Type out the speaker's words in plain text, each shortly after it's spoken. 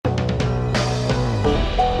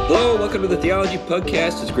Welcome to the Theology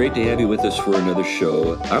Podcast. It's great to have you with us for another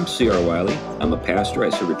show. I'm C.R. Wiley. I'm a pastor. I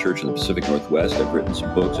serve a church in the Pacific Northwest. I've written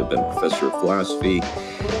some books. I've been a professor of philosophy.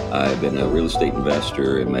 I've been a real estate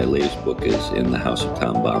investor, and my latest book is In the House of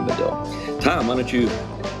Tom Bombadil. Tom, why don't you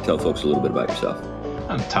tell folks a little bit about yourself?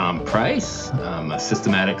 I'm Tom Price. I'm a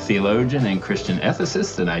systematic theologian and Christian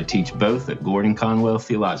ethicist, and I teach both at Gordon Conwell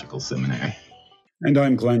Theological Seminary. And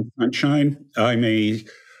I'm Glenn Sunshine. I'm a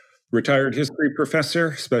retired history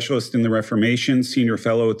professor, specialist in the Reformation, senior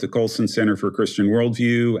fellow at the Colson Center for Christian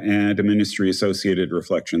Worldview, and a ministry-associated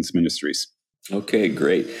Reflections Ministries. Okay,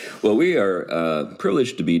 great. Well, we are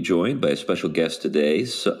privileged to be joined by a special guest today,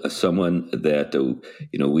 someone that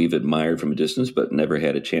we've admired from a distance, but never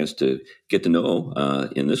had a chance to get to know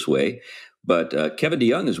in this way. But Kevin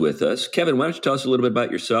DeYoung is with us. Kevin, why don't you tell us a little bit about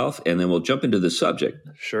yourself, and then we'll jump into the subject.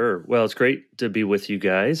 Sure. Well, it's great to be with you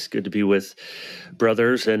guys. Good to be with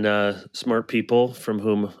brothers and smart people from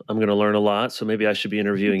whom I'm going to learn a lot. So maybe I should be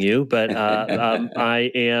interviewing you. But I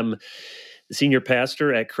am the senior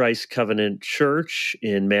pastor at Christ Covenant Church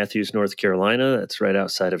in Matthews, North Carolina. That's right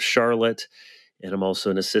outside of Charlotte. And I'm also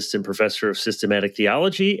an assistant professor of systematic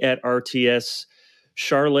theology at RTS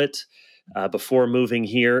Charlotte. Before moving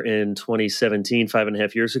here in 2017,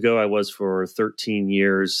 5.5 years ago, I was for 13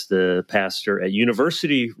 years the pastor at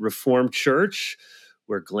University Reformed Church,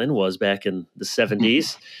 where Glenn was back in the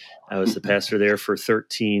 70s. I was the pastor there for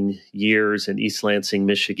 13 years in East Lansing,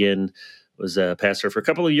 Michigan. Was a pastor for a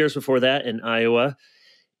couple of years before that in Iowa.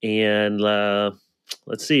 And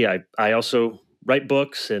let's see, I also write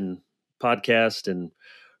books and podcast and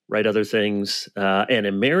write other things, and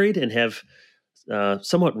am married and have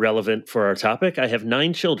somewhat relevant for our topic. I have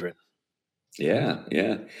 9 children. Yeah.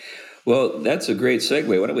 Well, that's a great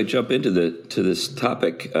segue. Why don't we jump into this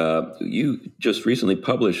topic? You just recently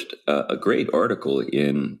published a great article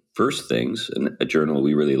in First Things, a journal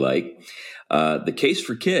we really like, "The Case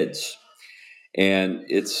for Kids," and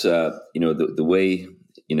it's the way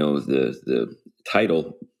the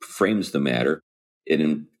title frames the matter. It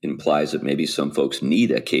implies that maybe some folks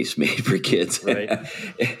need a case made for kids. Right.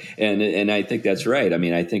 and I think that's right. I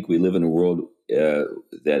mean, I think we live in a world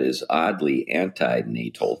that is oddly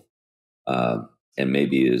anti-natal, and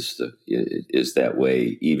maybe is that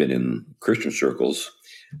way even in Christian circles.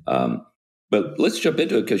 But let's jump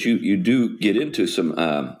into it, because you do get into some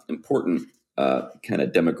important kind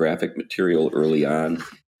of demographic material early on,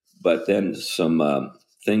 but then some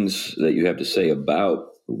things that you have to say about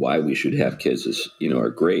why we should have kids are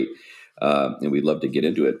great. And we'd love to get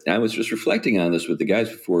into it. I was just reflecting on this with the guys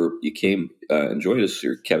before you came and joined us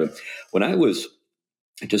here, Kevin. When I was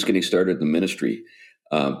just getting started in the ministry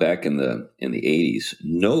back in the 80s,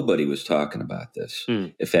 nobody was talking about this.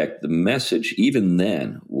 In fact, the message even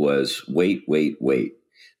then was wait.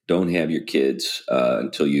 Don't have your kids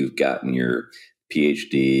until you've gotten your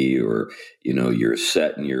PhD or, you're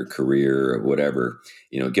set in your career or whatever.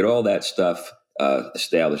 Get all that stuff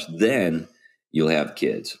established, then you'll have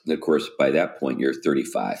kids. And of course, by that point, you're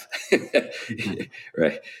 35.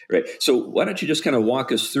 Right. So why don't you just kind of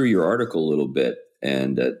walk us through your article a little bit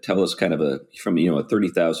and tell us kind of from a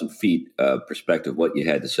 30,000 feet perspective, what you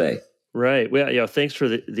had to say. Right. Well, thanks for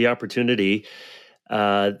the opportunity.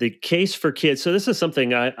 The Case for Kids. So this is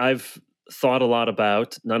something I've thought a lot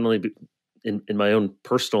about, not only in my own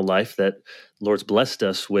personal life, that the Lord's blessed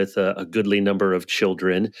us with a goodly number of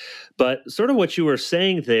children, but sort of what you were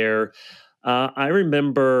saying there, I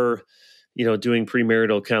remember, doing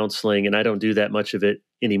premarital counseling, and I don't do that much of it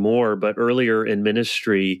anymore, but earlier in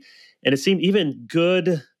ministry, and it seemed even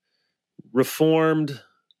good Reformed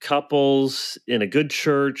couples in a good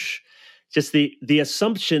church, just the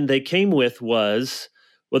assumption they came with was,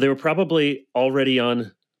 well, they were probably already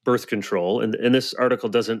on birth control. And this article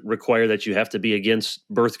doesn't require that you have to be against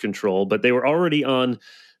birth control, but they were already on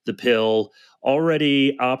the pill,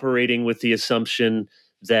 already operating with the assumption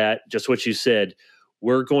that, just what you said,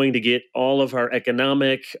 we're going to get all of our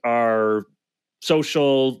economic, our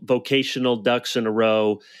social, vocational ducks in a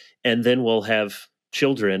row, and then we'll have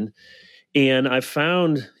children. And I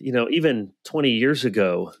found, even 20 years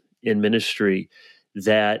ago in ministry,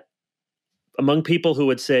 that among people who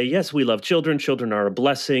would say, yes, we love children, children are a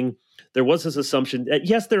blessing, there was this assumption that,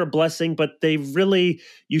 yes, they're a blessing, but they really,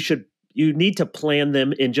 you need to plan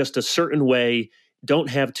them in just a certain way. Don't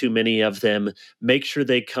have too many of them. Make sure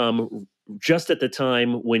they come just at the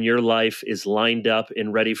time when your life is lined up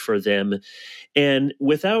and ready for them. And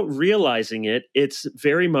without realizing it, it's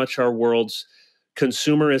very much our world's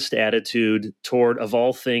consumerist attitude toward, of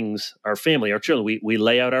all things, our family, our children. We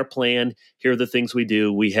lay out our plan. Here are the things we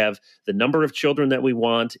do. We have the number of children that we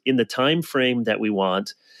want in the time frame that we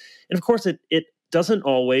want. And of course, it doesn't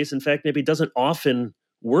always, in fact, maybe doesn't often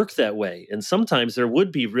work that way. And sometimes there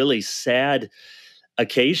would be really sad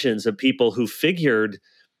occasions of people who figured,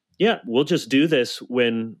 yeah, we'll just do this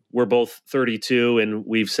when we're both 32 and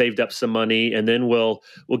we've saved up some money, and then we'll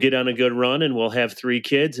get on a good run and we'll have 3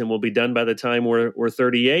 kids and we'll be done by the time we're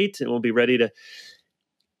 38 and we'll be ready to.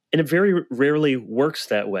 And it very rarely works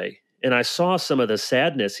that way. And I saw some of the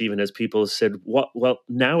sadness even as people said, well,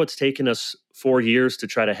 now it's taken us 4 years to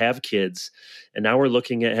try to have kids. And now we're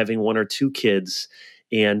looking at having 1 or 2 kids.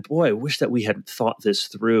 And boy, I wish that we had thought this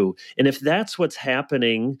through. And if that's what's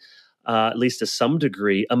happening, at least to some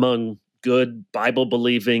degree, among good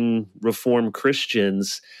Bible-believing Reformed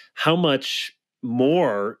Christians, how much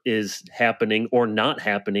more is happening or not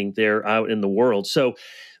happening there out in the world? So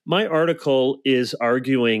my article is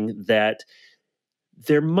arguing that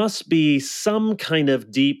there must be some kind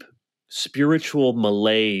of deep spiritual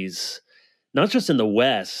malaise, not just in the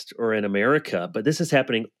West or in America, but this is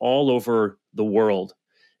happening all over the world.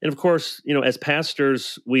 And of course, as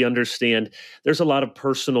pastors, we understand there's a lot of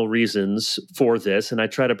personal reasons for this. And I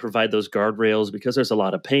try to provide those guardrails because there's a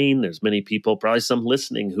lot of pain. There's many people, probably some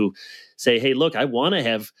listening, who say, hey, look, I want to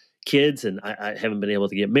have kids and I haven't been able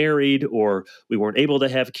to get married, or we weren't able to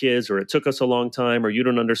have kids, or it took us a long time, or you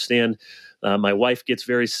don't understand. My wife gets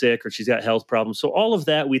very sick, or she's got health problems. So all of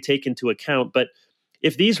that we take into account. But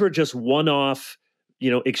if these were just one-off,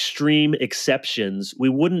 extreme exceptions, we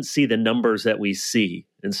wouldn't see the numbers that we see.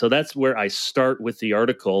 And so that's where I start with the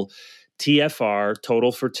article, TFR,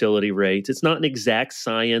 total fertility rate. It's not an exact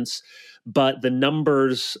science, but the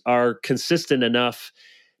numbers are consistent enough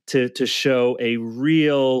to show a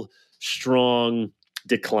real strong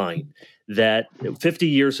decline. That 50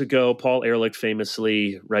 years ago, Paul Ehrlich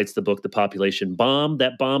famously writes the book, The Population Bomb.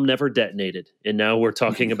 That bomb never detonated. And now we're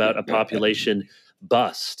talking about a population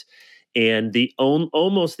bust. And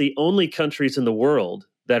almost the only countries in the world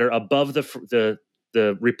that are above the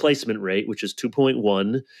replacement rate, which is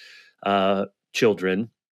 2.1 children,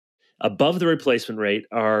 above the replacement rate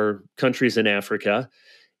are countries in Africa.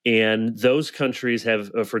 And those countries have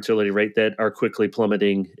a fertility rate that are quickly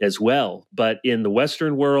plummeting as well. But in the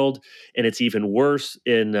Western world, and it's even worse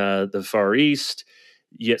in the Far East,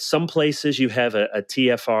 yet some places you have a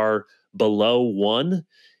TFR below 1.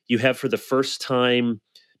 You have, for the first time,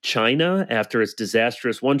 China, after its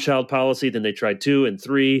disastrous one-child policy, then they tried 2 and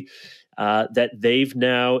 3, that they've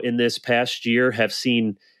now, in this past year, have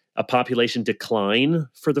seen a population decline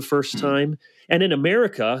for the first time. And in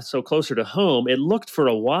America, so closer to home, it looked for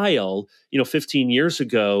a while, 15 years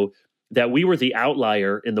ago, that we were the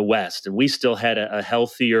outlier in the West, and we still had a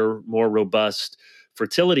healthier, more robust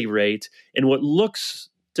fertility rate. And what looked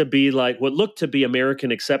to be American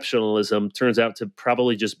exceptionalism turns out to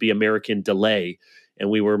probably just be American delay. And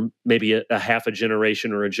we were maybe a half a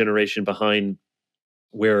generation or a generation behind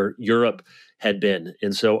where Europe had been.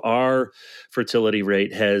 And so our fertility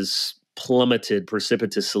rate has plummeted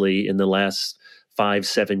precipitously in the last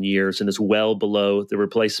 5-7 years and is well below the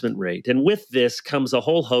replacement rate. And with this comes a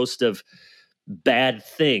whole host of bad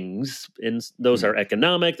things. And those are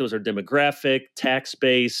economic, those are demographic, tax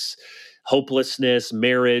base, hopelessness,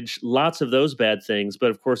 marriage, lots of those bad things.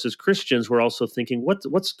 But of course, as Christians, we're also thinking,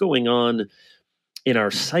 what's going on in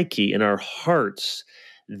our psyche, in our hearts,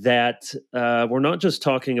 that we're not just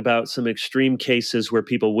talking about some extreme cases where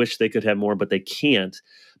people wish they could have more, but they can't,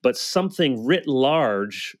 but something writ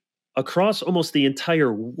large across almost the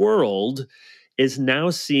entire world is now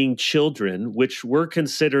seeing children, which were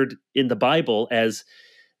considered in the Bible as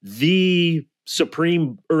the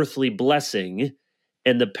supreme earthly blessing,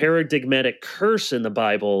 and the paradigmatic curse in the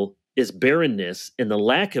Bible is barrenness and the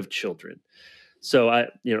lack of children. So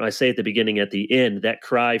I say at the beginning, at the end, that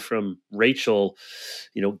cry from Rachel,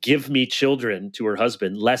 give me children, to her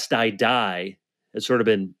husband, lest I die, has sort of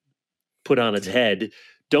been put on its head.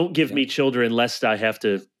 Don't give me children lest I have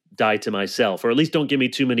to die to myself, or at least don't give me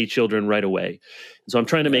too many children right away. So I'm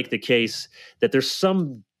trying to make the case that there's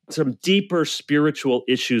some deeper spiritual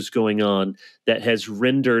issues going on that has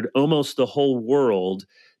rendered almost the whole world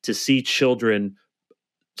to see children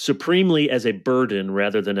supremely as a burden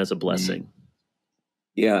rather than as a blessing.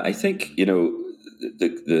 Yeah, I think the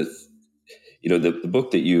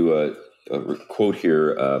book that you quote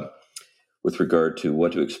here with regard to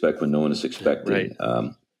what to expect when no one is expecting.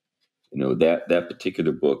 Right. That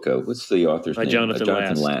particular book. What's the author's name? Jonathan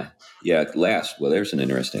Last. Yeah, Last. Well, there's an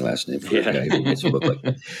interesting last name for a guy who writes a book like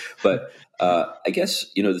that. But I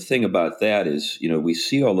guess the thing about that is we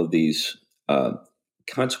see all of these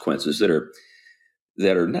consequences that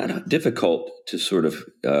are not difficult to sort of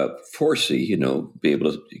foresee. Be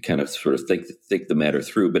able to kind of sort of think the matter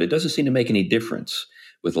through. But it doesn't seem to make any difference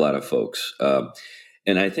with a lot of folks.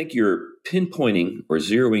 And I think you're pinpointing or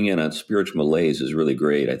zeroing in on spiritual malaise is really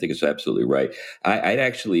great. I think it's absolutely right. I'd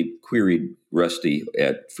actually queried Rusty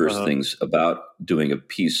at First Things about doing a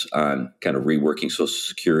piece on kind of reworking Social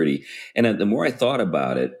Security. And the more I thought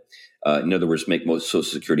about it, in other words, make Social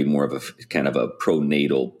Security more of a kind of a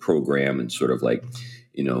pro-natal program and sort of like,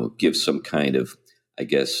 give some kind of, I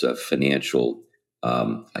guess, financial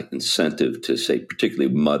incentive to, say,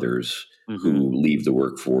 particularly mothers who leave the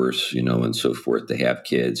workforce, and so forth, to have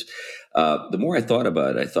kids. The more I thought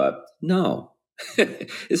about it, I thought, no,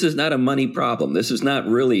 this is not a money problem. This is not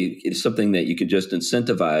really something that you could just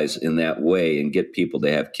incentivize in that way and get people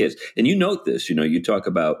to have kids. And you note this, you talk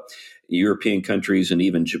about European countries and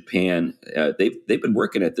even Japan. They've been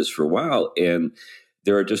working at this for a while, and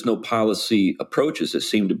there are just no policy approaches that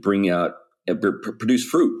seem to bring out produce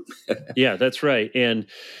fruit. Yeah, that's right. And,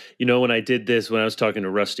 when I did this, when I was talking to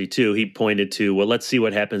Rusty too, he pointed to, well, let's see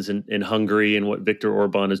what happens in Hungary and what Viktor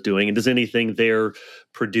Orban is doing. And does anything there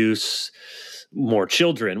produce more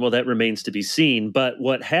children? Well, that remains to be seen. But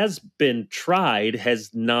what has been tried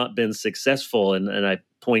has not been successful. And I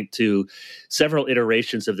point to several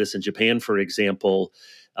iterations of this in Japan, for example,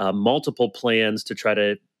 multiple plans to try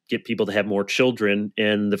to get people to have more children,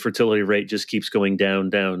 and the fertility rate just keeps going down,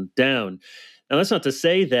 down, down. Now, that's not to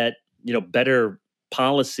say that, better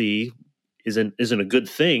policy isn't a good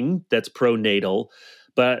thing that's pro-natal,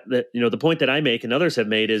 but the point that I make and others have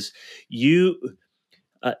made is you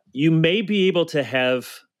may be able to have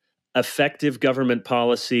effective government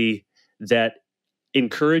policy that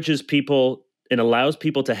encourages people and allows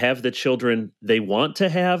people to have the children they want to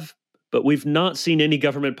have, but we've not seen any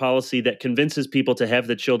government policy that convinces people to have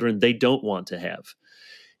the children they don't want to have.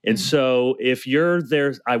 And so if you're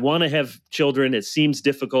there, I want to have children, it seems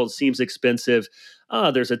difficult, it seems expensive.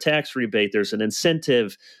 There's a tax rebate, there's an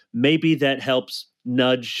incentive. Maybe that helps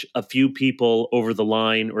nudge a few people over the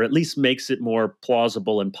line, or at least makes it more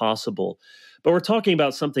plausible and possible. But we're talking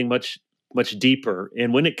about something much, much deeper.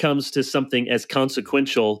 And when it comes to something as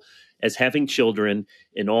consequential as having children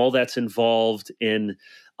and all that's involved in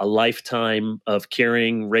a lifetime of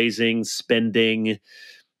caring, raising, spending,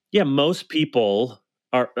 most people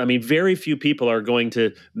very few people are going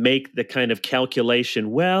to make the kind of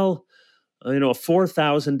calculation, well, a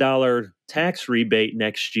 $4,000 tax rebate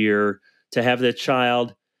next year to have the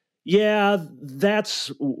child. Yeah,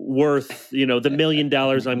 that's worth, the $1 million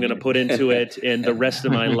I'm going to put into it and the rest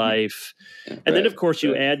of my life. And then, of course,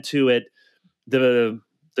 you add to it the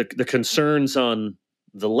concerns on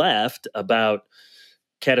the left about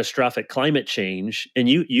catastrophic climate change. And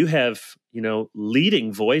you have,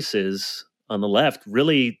 leading voices on the left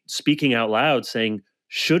really speaking out loud saying,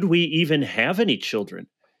 should we even have any children?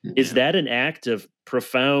 Is that an act of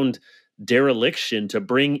profound dereliction to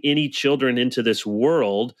bring any children into this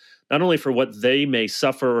world, not only for what they may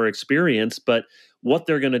suffer or experience, but what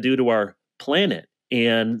they're going to do to our planet?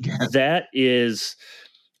 And that is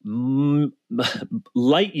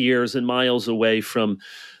light years and miles away from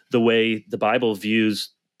the way the Bible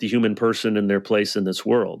views the human person and their place in this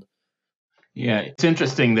world. Yeah, it's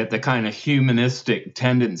interesting that the kind of humanistic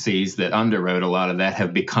tendencies that underwrote a lot of that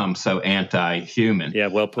have become so anti-human. Yeah,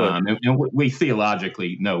 well put. And we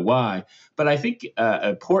theologically know why. But I think an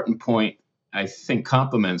important point, I think,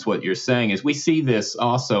 complements what you're saying, is we see this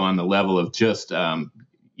also on the level of just,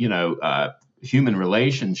 human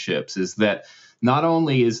relationships, is that not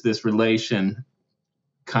only is this relation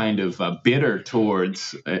kind of bitter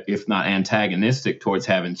towards, if not antagonistic towards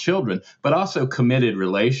having children, but also committed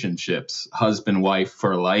relationships, husband, wife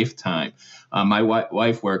for a lifetime. My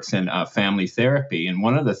wife works in family therapy, and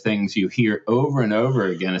one of the things you hear over and over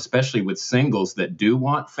again, especially with singles that do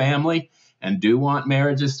want family and do want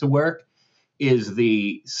marriages to work, is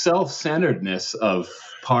the self-centeredness of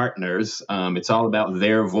partners. It's all about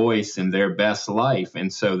their voice and their best life.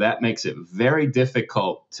 And so that makes it very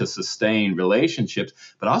difficult to sustain relationships,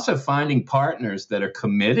 but also finding partners that are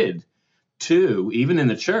committed to, even in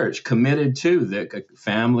the church, committed to the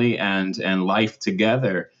family and life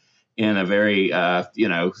together in a very,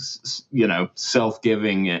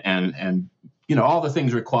 self-giving and all the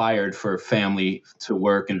things required for family to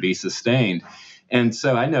work and be sustained. And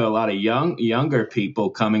so I know a lot of younger people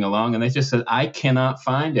coming along, and they just said, I cannot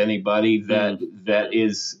find anybody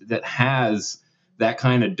that has that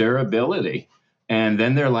kind of durability. And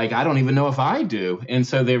then they're like, I don't even know if I do. And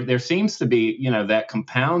so there seems to be, that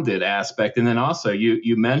compounded aspect. And then also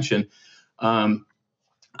you mentioned, I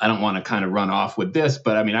don't want to kind of run off with this,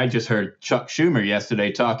 but I just heard Chuck Schumer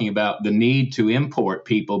yesterday talking about the need to import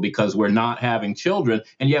people because we're not having children,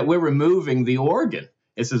 and yet we're removing the organ.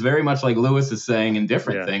 This is very much like Lewis is saying in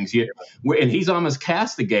different things. And he's almost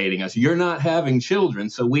castigating us. You're not having children,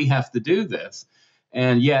 so we have to do this.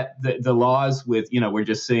 And yet the laws with, we're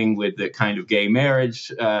just seeing with the kind of gay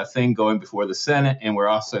marriage thing going before the Senate. And we're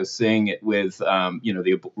also seeing it with,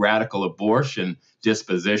 the radical abortion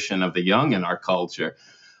disposition of the young in our culture.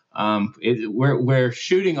 We're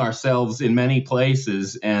shooting ourselves in many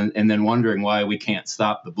places and then wondering why we can't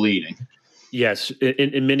stop the bleeding. Yes,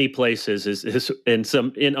 in many places is in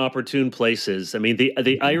some inopportune places. I mean,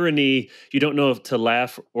 the irony, you don't know if to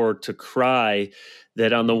laugh or to cry,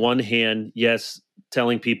 that on the one hand, yes,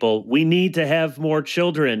 telling people we need to have more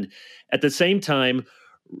children. At the same time,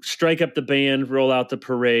 strike up the band, roll out the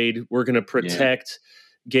parade. We're going to protect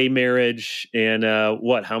gay marriage. And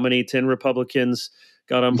how many 10 Republicans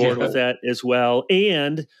got on board with that as well?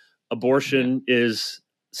 And abortion is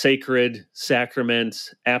sacred,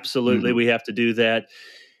 sacrament. Absolutely, we have to do that.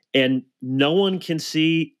 And no one can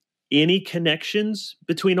see any connections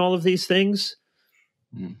between all of these things.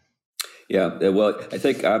 Yeah, well, I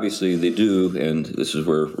think obviously they do, and this is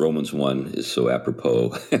where Romans 1 is so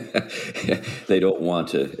apropos. They don't want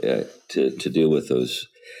to deal with those.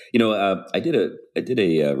 I did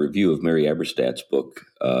a review of Mary Eberstadt's book,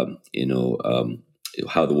 How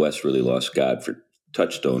the West Really Lost God, for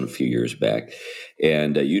Touchstone a few years back,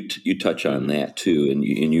 and you touch on that too, and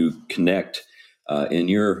you connect in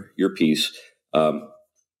your piece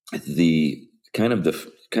the kind of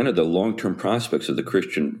the long-term prospects of the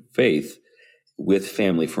Christian faith with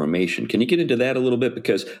family formation. Can you get into that a little bit?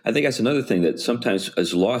 Because I think that's another thing that sometimes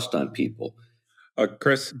is lost on people.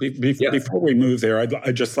 Chris, before we move there,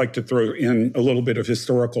 I'd just like to throw in a little bit of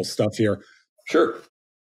historical stuff here. Sure.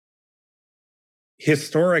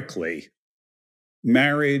 Historically,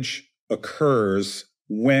 marriage occurs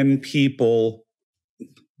when people,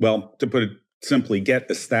 well, to put it simply, get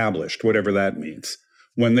established, whatever that means,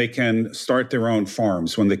 when they can start their own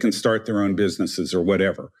farms, when they can start their own businesses or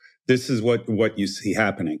whatever. This is what you see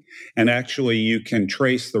happening. And actually, you can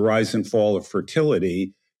trace the rise and fall of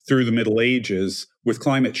fertility through the Middle Ages with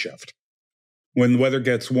climate shift. When the weather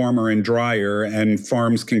gets warmer and drier and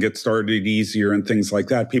farms can get started easier and things like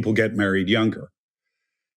that, people get married younger.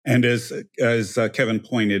 And as Kevin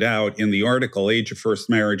pointed out in the article, age of first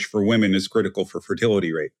marriage for women is critical for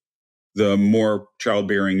fertility rate. The more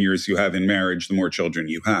childbearing years you have in marriage, the more children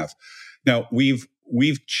you have. Now, we've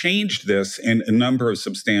changed this in a number of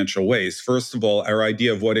substantial ways. First of all, our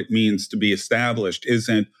idea of what it means to be established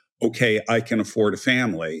isn't, okay, I can afford a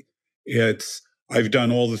family. It's, I've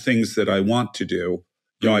done all the things that I want to do.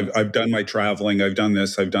 I've done my traveling, I've done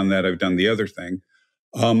this, I've done that, I've done the other thing.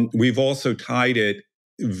 We've also tied it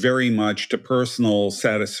very much to personal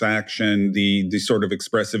satisfaction, the sort of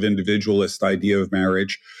expressive individualist idea of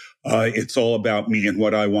marriage. It's all about me and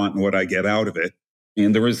what I want and what I get out of it.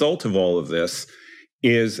 And the result of all of this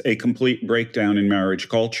is a complete breakdown in marriage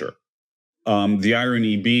culture. The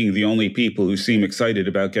irony being the only people who seem excited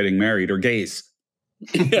about getting married are gays.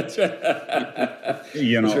 That's right.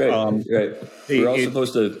 That's right. Right. We're all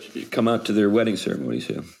supposed to come out to their wedding ceremonies.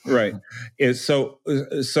 Yeah. Right. So,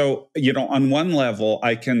 on one level,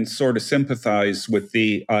 I can sort of sympathize with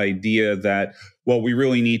the idea that, well, we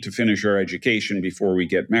really need to finish our education before we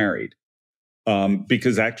get married.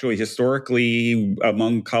 Because actually, historically,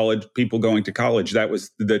 among college people going to college, that was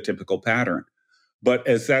the typical pattern. But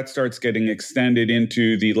as that starts getting extended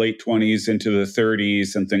into the late 20s, into the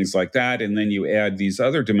 30s and things like that, and then you add these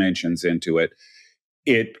other dimensions into it,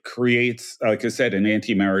 it creates, like I said, an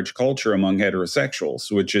anti-marriage culture among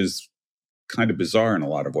heterosexuals, which is kind of bizarre in a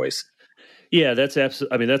lot of ways. Yeah, that's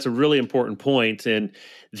absolutely. I mean, that's a really important point. And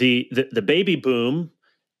the baby boom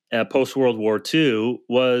post World War II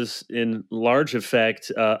was in large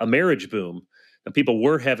effect a marriage boom. And people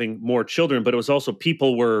were having more children, but it was also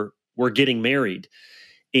people were getting married.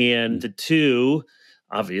 And the two,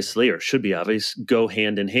 obviously, or should be obvious, go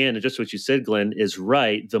hand in hand. And just what you said, Glenn, is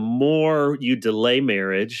right. The more you delay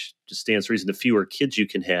marriage, just stands to reason, the fewer kids you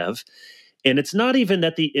can have. And it's not even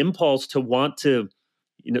that the impulse to want to,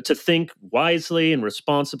 to think wisely and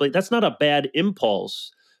responsibly, that's not a bad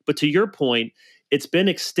impulse. But to your point, it's been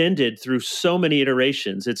extended through so many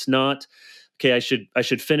iterations. It's not, okay, I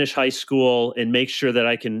should finish high school and make sure that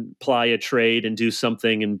I can ply a trade and do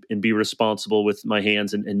something and be responsible with my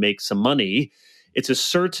hands and make some money. It's a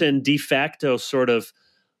certain de facto sort of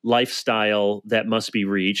lifestyle that must be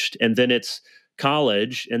reached. And then it's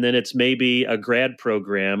college, and then it's maybe a grad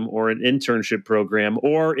program or an internship program,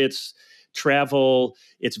 or it's travel,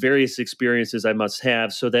 it's various experiences I must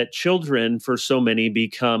have, so that children, for so many,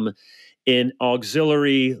 become an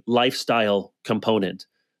auxiliary lifestyle component.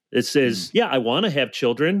 It says, yeah, I want to have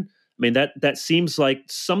children. mean, that seems like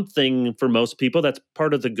something for most people. That's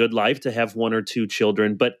part of the good life, to have one or two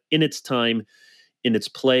children, but in its time, in its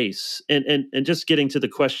place. And just getting to the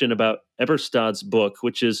question about Eberstad's book,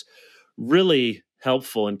 which is really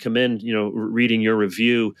helpful, and commend, reading your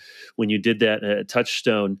review when you did that at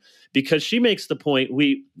Touchstone, because she makes the point,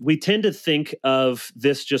 we tend to think of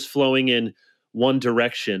this just flowing in one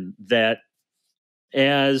direction, that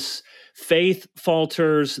as faith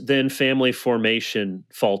falters, then family formation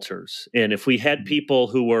falters. And if we had people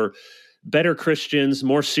who were better Christians,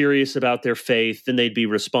 more serious about their faith, then they'd be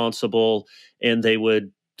responsible, and they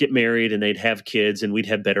would get married, and they'd have kids, and we'd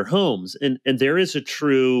have better homes. And there is a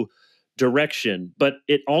true direction, but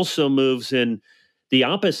it also moves in the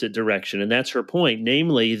opposite direction. And that's her point,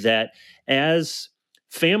 namely that as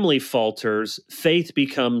family falters, faith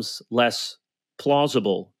becomes less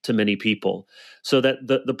plausible to many people. So that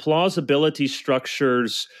the plausibility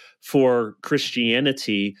structures for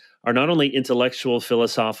Christianity are not only intellectual,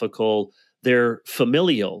 philosophical, they're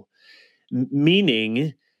familial,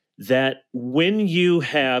 meaning that when you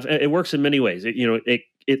have, it works in many ways.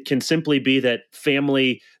 It can simply be that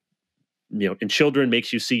family, and children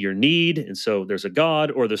makes you see your need, and so there's a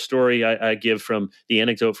God. Or the story I give from the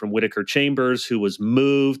anecdote from Whittaker Chambers, who was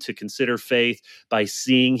moved to consider faith by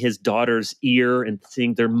seeing his daughter's ear and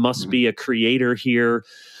seeing there must be a creator here.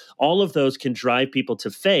 All of those can drive people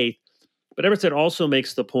to faith. But Eberstadt also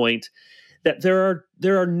makes the point that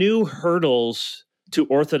there are new hurdles to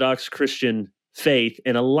Orthodox Christian faith,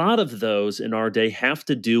 and a lot of those in our day have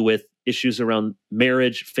to do with issues around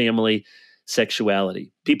marriage, family,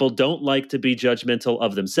 sexuality. People don't like to be judgmental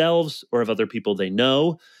of themselves or of other people they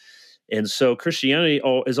know. And so Christianity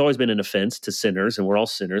has always been an offense to sinners, and we're all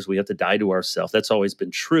sinners. We have to die to ourselves. That's always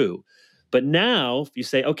been true. But now, if you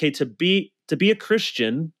say, okay, to be a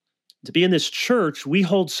Christian, to be in this church, we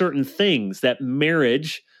hold certain things, that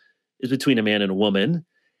marriage is between a man and a woman,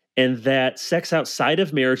 and that sex outside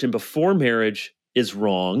of marriage and before marriage is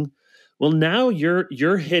wrong. Well, now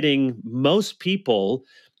you're hitting most people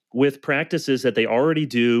with practices that they already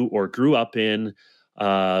do or grew up in,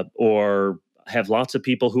 or have lots of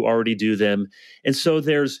people who already do them. And so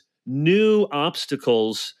there's new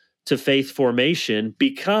obstacles to faith formation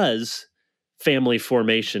because family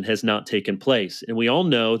formation has not taken place. And we all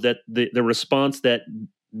know that the response that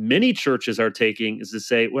many churches are taking is to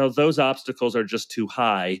say, well, those obstacles are just too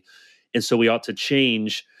high, and so we ought to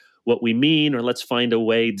change what we mean, or let's find a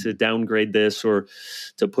way to downgrade this, or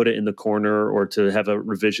to put it in the corner, or to have a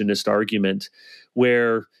revisionist argument,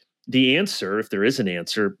 where the answer, if there is an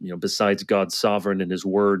answer, besides God's sovereign and his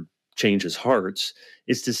word changes hearts,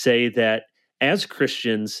 is to say that as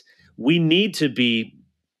Christians, we need to be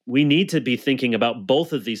thinking about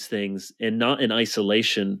both of these things, and not in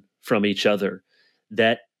isolation from each other.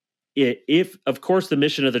 That if, of course, the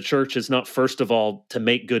mission of the church is not, first of all, to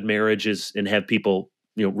make good marriages and have people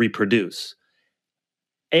reproduce.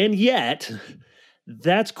 And yet,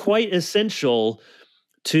 that's quite essential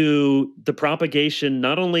to the propagation,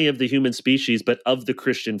 not only of the human species, but of the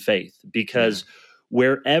Christian faith. Because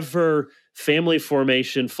wherever family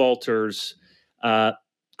formation falters,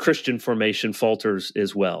 Christian formation falters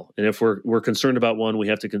as well. And if we're concerned about one, we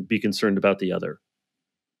have to be concerned about the other.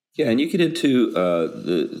 Yeah, and you get into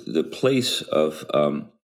the place of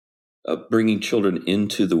bringing children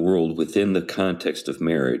into the world within the context of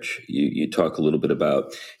marriage. You talk a little bit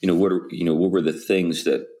about what were the things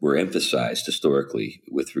that were emphasized historically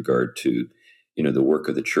with regard to the work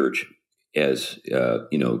of the church as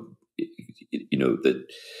the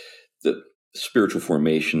spiritual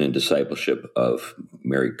formation and discipleship of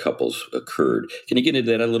married couples occurred. Can you get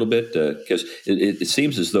into that a little bit? Because it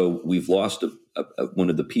seems as though we've lost one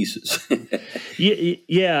of the pieces.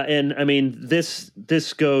 Yeah, and I mean this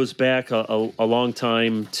goes back a long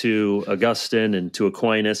time to Augustine and to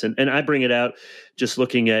Aquinas, and I bring it out just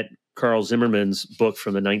looking at Carl Zimmerman's book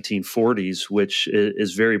from the 1940s, which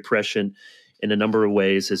is very prescient in a number of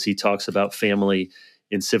ways as he talks about family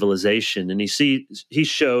in civilization. And he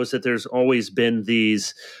shows that there's always been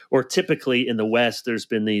these, or typically in the West, there's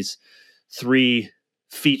been these three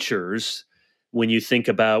features when you think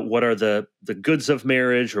about what are the goods of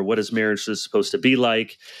marriage, or what is marriage supposed to be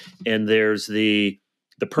like. And there's the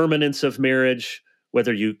permanence of marriage,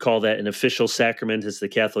 whether you call that an official sacrament as the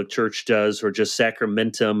Catholic Church does, or just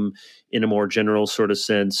sacramentum in a more general sort of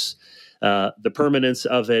sense. The permanence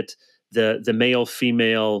of it, the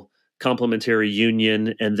male-female complementary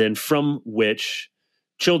union, and then from which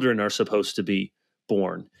children are supposed to be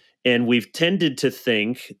born. And we've tended to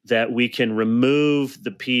think that we can remove the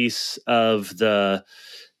piece of the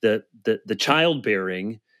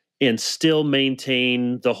childbearing and still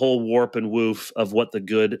maintain the whole warp and woof of what the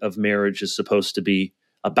good of marriage is supposed to be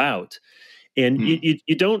about. And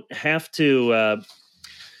you don't have to,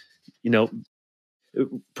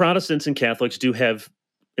 Protestants and Catholics do have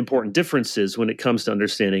important differences when it comes to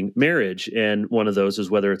understanding marriage. And one of those is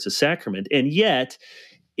whether it's a sacrament. And yet,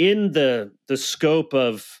 in the scope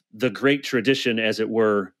of the great tradition, as it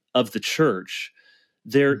were, of the church,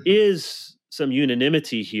 there is some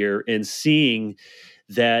unanimity here in seeing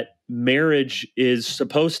that marriage is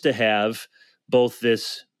supposed to have both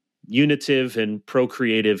this unitive and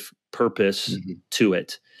procreative purpose to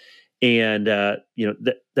it. And,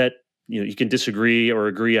 that you can disagree or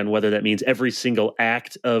agree on whether that means every single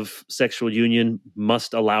act of sexual union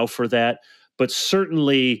must allow for that. But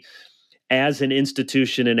certainly, as an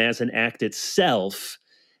institution and as an act itself,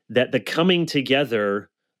 that the coming together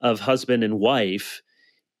of husband and wife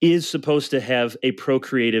is supposed to have a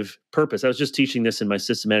procreative purpose. I was just teaching this in my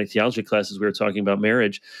systematic theology classes. We were talking about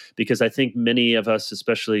marriage because I think many of us,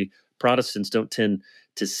 especially Protestants, don't tend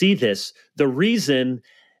to see this. The reason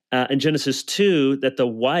in Genesis 2 that the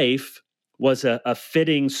wife was a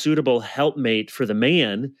fitting, suitable helpmate for the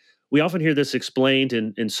man, we often hear this explained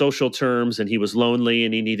in social terms, and he was lonely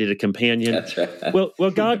and he needed a companion. That's right. Well,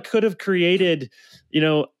 God could have created,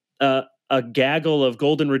 a gaggle of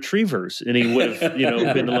golden retrievers, and he would have,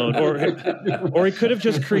 been alone. Or he could have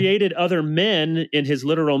just created other men in his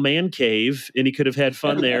literal man cave, and he could have had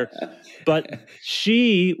fun there. But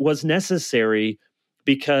she was necessary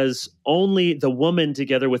because only the woman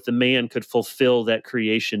together with the man could fulfill that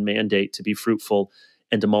creation mandate to be fruitful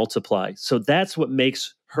and to multiply. So that's what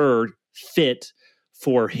makes her fit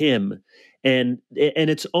for him. And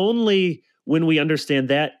it's only when we understand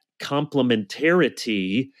that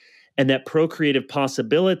complementarity and that procreative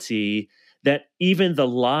possibility that even the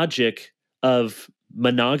logic of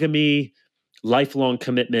monogamy, lifelong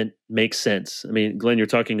commitment makes sense. I mean, Glenn, you're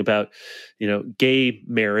talking about, gay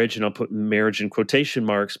marriage, and I'll put marriage in quotation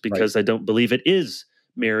marks because I don't believe it is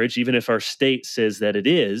marriage, even if our state says that it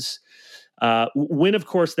is. When, of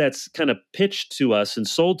course, that's kind of pitched to us and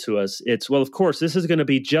sold to us, it's, well, of course, this is going to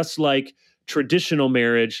be just like traditional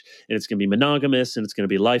marriage, and it's going to be monogamous, and it's going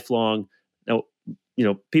to be lifelong. Now,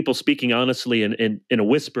 people speaking honestly and in a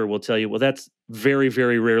whisper will tell you, well, that's very,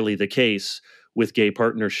 very rarely the case with gay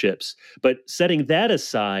partnerships. But setting that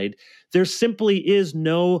aside, there simply is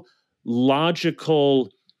no logical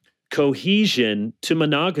cohesion to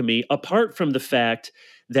monogamy apart from the fact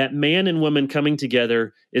that man and woman coming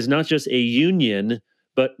together is not just a union,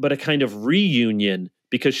 but a kind of reunion,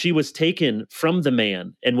 because she was taken from the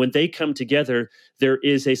man. And when they come together, there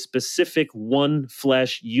is a specific one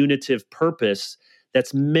flesh unitive purpose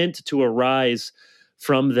that's meant to arise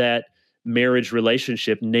from that marriage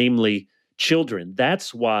relationship, namely children.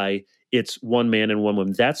 That's why it's one man and one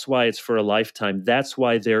woman. That's why it's for a lifetime. That's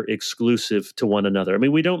why they're exclusive to one another. I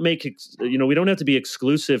mean, we don't we don't have to be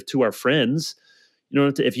exclusive to our friends.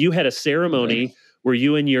 If you had a ceremony where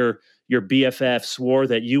you and your BFF swore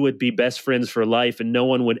that you would be best friends for life and no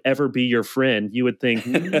one would ever be your friend, you would think,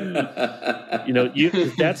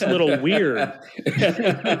 that's a little weird.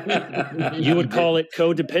 You would call it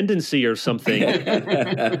codependency or something.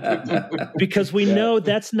 Because we know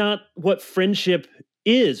that's not what friendship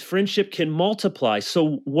is. Friendship can multiply.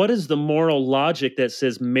 So what is the moral logic that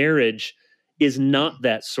says marriage is not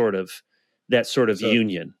that sort of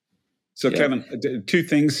union? So Kevin, two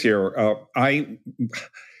things here.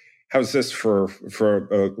 How's this for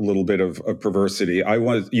a little bit of perversity? I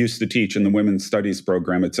used to teach in the Women's Studies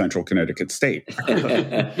program at Central Connecticut State.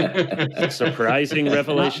 Surprising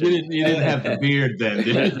revelation. You didn't have the beard then,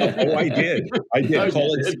 did you? Oh, I did.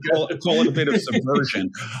 Call it a bit of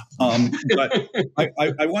subversion. But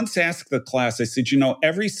I once asked the class, I said,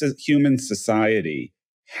 every human society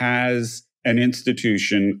has an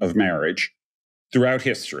institution of marriage throughout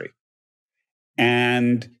history.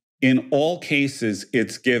 And in all cases,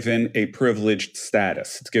 it's given a privileged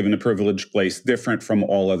status. It's given a privileged place different from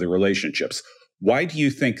all other relationships. Why do you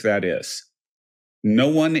think that is? No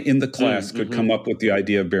one in the class could come up with the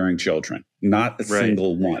idea of bearing children. Not a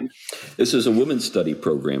single one. This is a women's study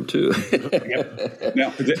program, too.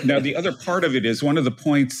 Now, the other part of it is one of the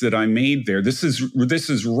points that I made there. This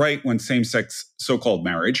is right when same-sex so-called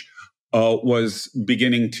marriage was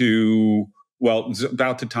beginning to... Well, it was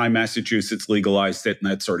about the time Massachusetts legalized it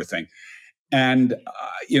and that sort of thing. And,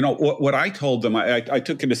 what I told them, I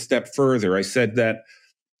took it a step further. I said that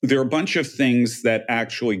there are a bunch of things that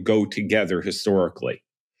actually go together historically.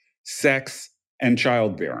 Sex and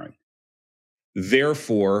childbearing.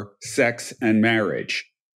 Therefore, sex and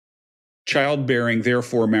marriage. Childbearing,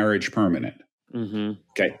 therefore, marriage permanent. Mm-hmm.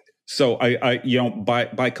 Okay. So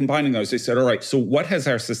by combining those, they said, all right, so what has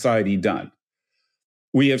our society done?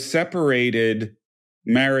 We have separated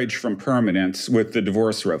marriage from permanence with the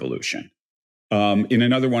divorce revolution. In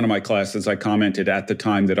another one of my classes, I commented at the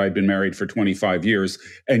time that I'd been married for 25 years,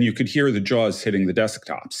 and you could hear the jaws hitting the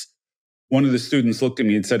desktops. One of the students looked at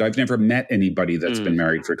me and said, I've never met anybody that's been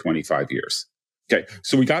married for 25 years. Okay,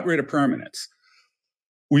 so we got rid of permanence.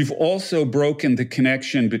 We've also broken the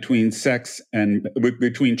connection between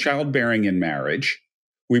between childbearing and marriage.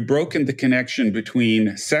 We've broken the connection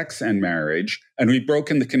between sex and marriage, and we've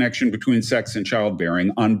broken the connection between sex and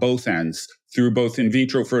childbearing on both ends through both in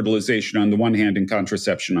vitro fertilization on the one hand and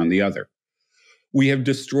contraception on the other. We have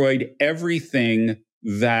destroyed everything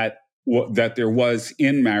that there was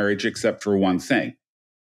in marriage except for one thing: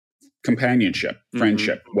 companionship,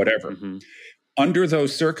 friendship, whatever. Under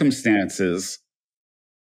those circumstances,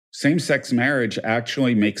 same-sex marriage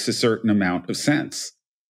actually makes a certain amount of sense.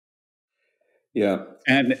 Yeah.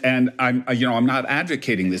 And I'm not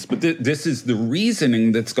advocating this, but this is the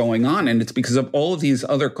reasoning that's going on. And it's because of all of these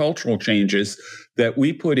other cultural changes that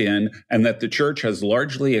we put in and that the church has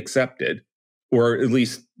largely accepted, or at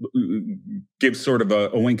least gives sort of a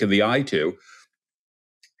wink of the eye to.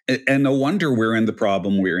 And no wonder we're in the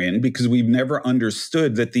problem we're in, because we've never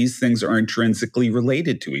understood that these things are intrinsically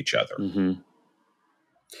related to each other.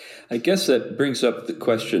 I guess that brings up the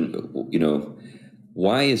question,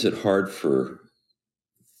 why is it hard for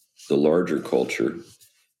the larger culture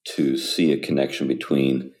to see a connection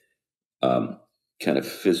between kind of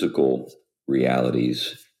physical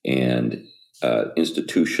realities and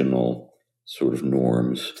institutional sort of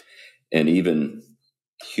norms and even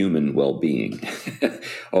human well-being?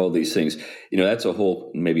 All these things, that's a whole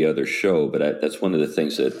maybe other show, but that's one of the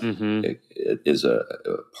things that is a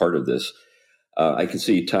part of this. I can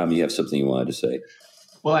see, Tom, you have something you wanted to say.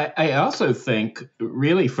 Well, I also think,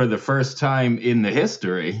 really, for the first time in the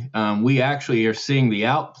history, we actually are seeing the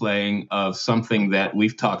outplaying of something that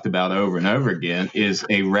we've talked about over and over again, is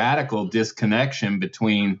a radical disconnection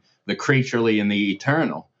between the creaturely and the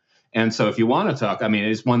eternal. And so if you want to talk,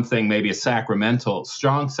 it's one thing, maybe a sacramental,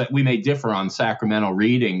 we may differ on sacramental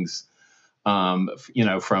readings, from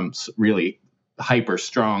really hyper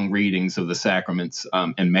strong readings of the sacraments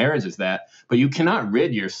and marriages but you cannot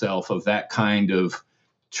rid yourself of that kind of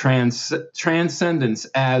transcendence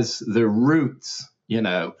as the roots,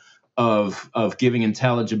 of giving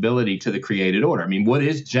intelligibility to the created order. What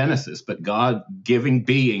is Genesis but God giving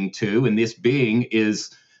being to, and this being is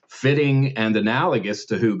fitting and analogous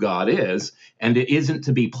to who God is, and it isn't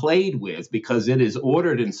to be played with because it is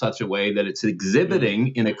ordered in such a way that it's exhibiting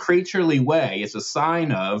in a creaturely way. It's a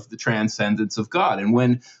sign of the transcendence of God. And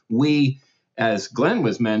when we, as Glenn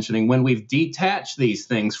was mentioning, when we've detached these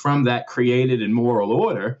things from that created and moral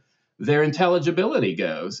order, their intelligibility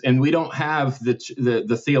goes, and we don't have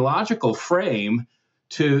the theological frame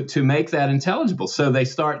to make that intelligible. So they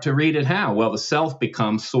start to read it how? Well, the self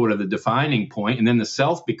becomes sort of the defining point, and then the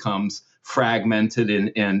self becomes fragmented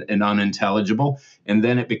and unintelligible, and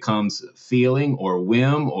then it becomes feeling or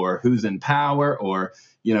whim or who's in power or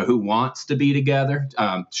who wants to be together.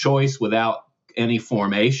 Choice without any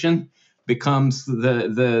formation becomes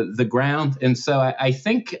the ground. And so I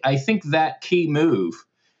think that key move,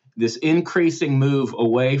 this increasing move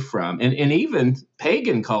away from, and even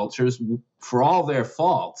pagan cultures, for all their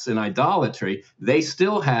faults in idolatry, they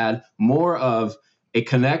still had more of a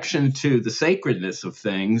connection to the sacredness of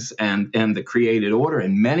things and the created order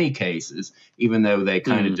in many cases, even though they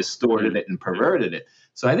kind of distorted it and perverted it.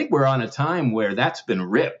 So I think we're on a time where that's been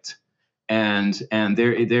ripped, and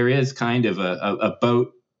there is kind of a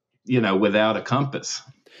boat, without a compass.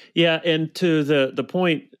 Yeah, and to the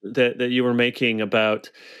point that you were making about,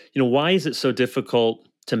 why is it so difficult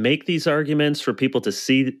to make these arguments for people to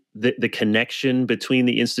see the connection between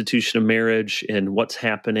the institution of marriage and what's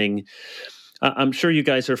happening? I'm sure you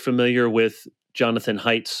guys are familiar with Jonathan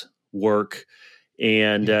Haidt's work,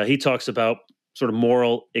 and he talks about sort of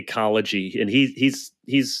moral ecology. And he's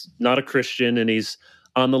not a Christian, and he's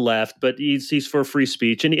on the left, but he's for free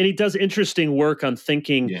speech, and he does interesting work on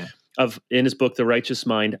thinking. Yeah. In his book, The Righteous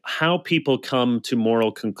Mind, how people come to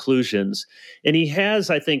moral conclusions. And he has,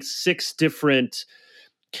 I think, 6 different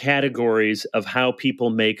categories of how people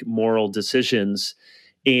make moral decisions.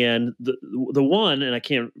 And the one, and I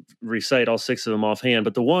can't recite all 6 of them offhand,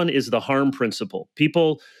 but the one is the harm principle.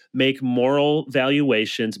 People make moral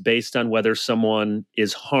valuations based on whether someone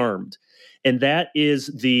is harmed. And that is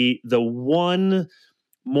the one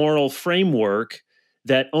moral framework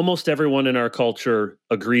that almost everyone in our culture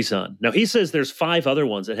agrees on. Now, he says there's 5 other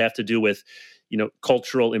ones that have to do with,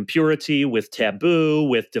 cultural impurity, with taboo,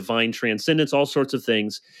 with divine transcendence, all sorts of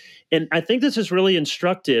things. And I think this is really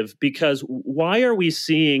instructive, because why are we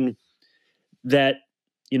seeing that,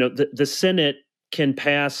 the Senate can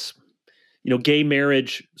pass, gay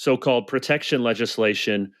marriage, so-called protection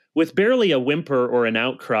legislation, with barely a whimper or an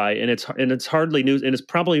outcry, and it's hardly news, and it's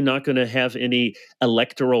probably not going to have any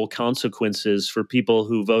electoral consequences for people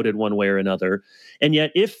who voted one way or another. And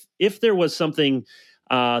yet, if there was something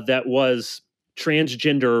that was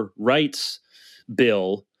transgender rights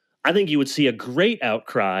bill, I think you would see a great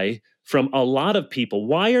outcry from a lot of people.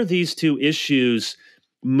 Why are these two issues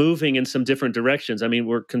moving in some different directions? I mean,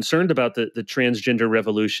 we're concerned about the transgender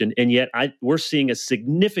revolution, and yet we're seeing a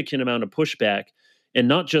significant amount of pushback, and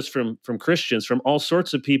not just from Christians, from all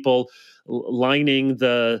sorts of people lining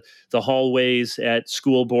the hallways at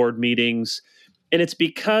school board meetings. And it's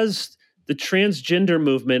because the transgender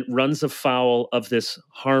movement runs afoul of this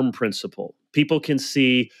harm principle. People can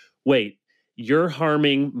see, wait, you're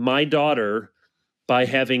harming my daughter by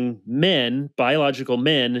having biological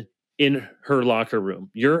men, in her locker room.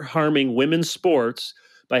 You're harming women's sports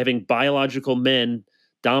by having biological men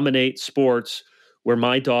dominate sports where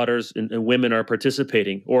my daughters and women are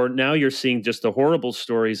participating. Or now you're seeing just the horrible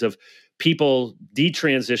stories of people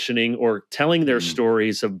detransitioning or telling their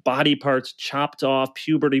stories of body parts chopped off,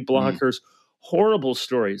 puberty blockers, horrible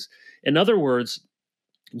stories. In other words,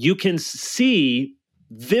 you can see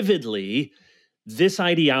vividly this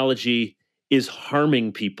ideology is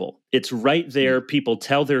harming people. It's right there. People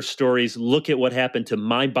tell their stories. Look at what happened to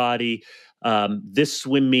my body, this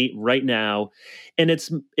swim meet right now. And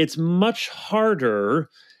it's much harder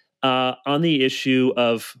on the issue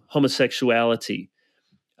of homosexuality.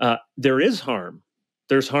 There is harm.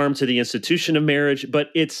 There's harm to the institution of marriage, but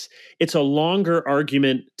it's a longer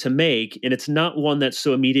argument to make, and it's not one that's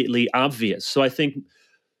so immediately obvious. So I think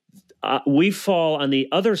we fall on the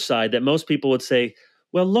other side, that most people would say,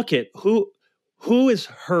 well, look at who is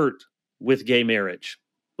hurt with gay marriage.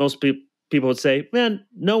 Most people would say, man,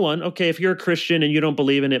 no one. Okay, if you're a Christian and you don't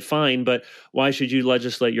believe in it, fine, but why should you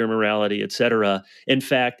legislate your morality, etc.? In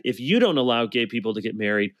fact, if you don't allow gay people to get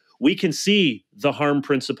married, we can see the harm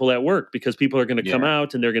principle at work, because people are going to come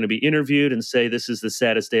out and they're going to be interviewed and say, this is the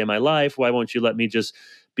saddest day of my life. Why won't you let me just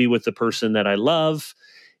be with the person that I love?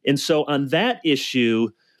 And so on that issue,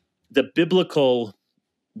 the biblical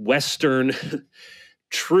Western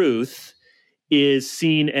truth is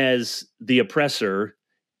seen as the oppressor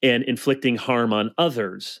and inflicting harm on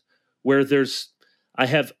others, where I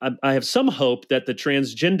have some hope that the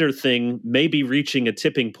transgender thing may be reaching a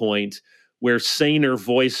tipping point where saner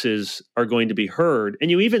voices are going to be heard. And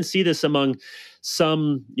you even see this among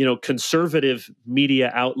some, conservative media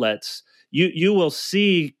outlets. You will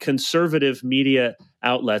see conservative media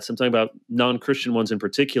outlets, I'm talking about non-Christian ones in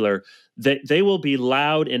particular, that they will be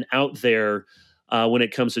loud and out there when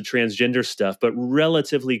it comes to transgender stuff, but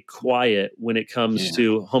relatively quiet when it comes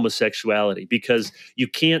to homosexuality, because you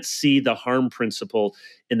can't see the harm principle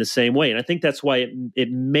in the same way. And I think that's why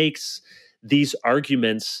it makes these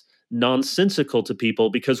arguments nonsensical to people,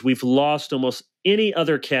 because we've lost almost any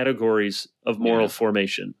other categories of moral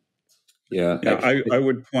formation. I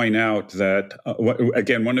would point out that,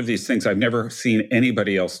 again, one of these things, I've never seen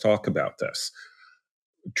anybody else talk about this.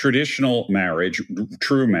 Traditional marriage,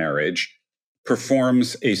 true marriage,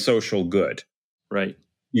 performs a social good. Right.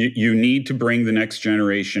 You need to bring the next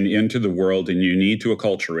generation into the world, and you need to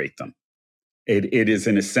acculturate them. It is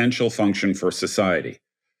an essential function for society.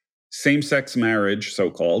 Same-sex marriage,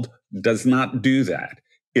 so-called, does not do that.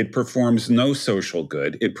 It performs no social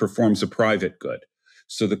good. It performs a private good.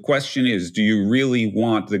 So the question is, do you really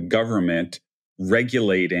want the government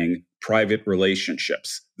regulating private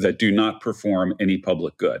relationships that do not perform any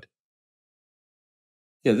public good?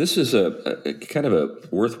 Yeah, this is a kind of a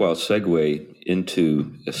worthwhile segue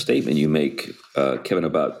into a statement you make, Kevin,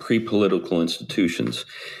 about pre-political institutions.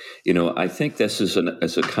 I think this is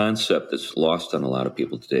a concept that's lost on a lot of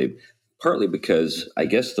people today, partly because I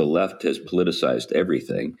guess the left has politicized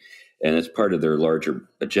everything, and it's part of their larger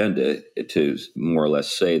agenda to more or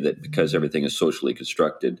less say that because everything is socially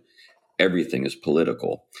constructed, everything is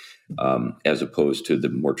political, as opposed to the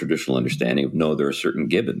more traditional understanding of, no, there are certain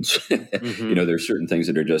givens. Mm-hmm. There are certain things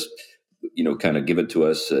that are just, kind of given to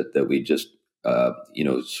us that we just,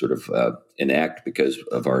 sort of enact because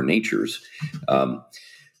of our natures.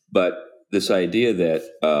 But this idea that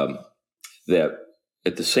that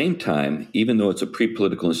at the same time, even though it's a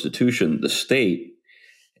pre-political institution, the state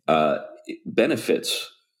benefits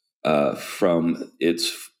from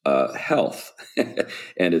its health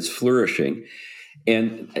and its flourishing.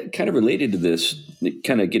 And kind of related to this,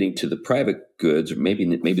 kind of getting to the private goods, or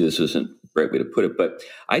maybe this isn't right way to put it. But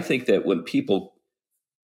I think that when people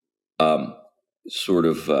sort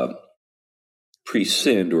of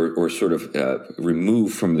prescind or sort of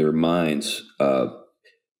remove from their minds, the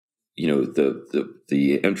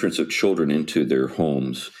entrance of children into their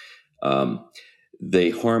homes, they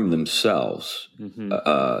harm themselves. Mm-hmm.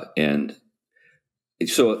 And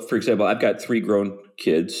so, for example, I've got 3 grown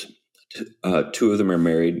kids. 2 of them are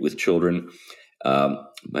married with children.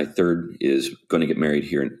 My third is going to get married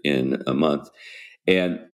here in a month.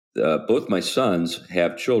 And both my sons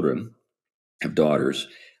have children, have daughters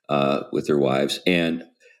with their wives. And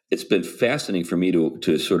it's been fascinating for me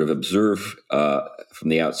to sort of observe from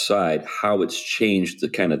the outside how it's changed the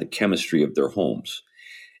kind of the chemistry of their homes.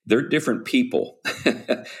 They're different people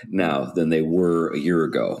now than they were a year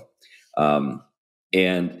ago.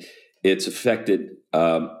 And it's affected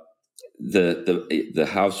the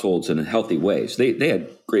households in healthy ways. They had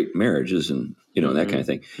great marriages and that kind of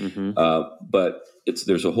thing. Mm-hmm. But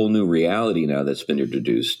there's a whole new reality now that's been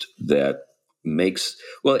introduced that makes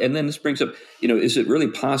and then this brings up, is it really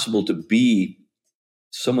possible to be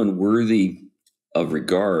someone worthy of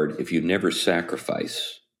regard if you never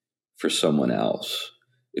sacrifice for someone else,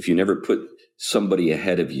 if you never put somebody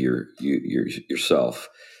ahead of yourself?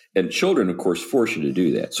 And children, of course, force you to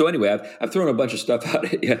do that. So anyway, I've thrown a bunch of stuff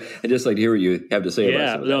out at you. I'd just like to hear what you have to say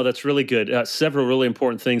about it. Yeah, no, that's really good. Several really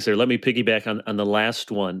important things there. Let me piggyback on the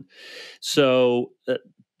last one. So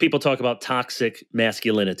people talk about toxic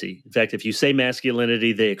masculinity. In fact, if you say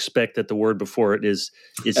masculinity, they expect that the word before it is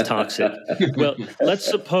toxic. Well, let's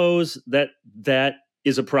suppose that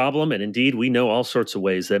is a problem. And indeed, we know all sorts of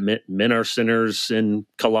ways that men are sinners in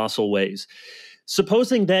colossal ways.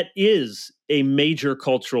 Supposing that is a major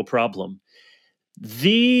cultural problem,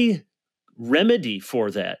 the remedy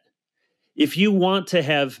for that, if you want to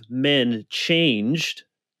have men changed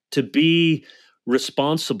to be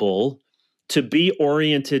responsible, to be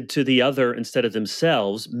oriented to the other instead of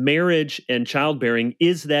themselves, marriage and childbearing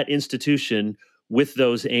is that institution with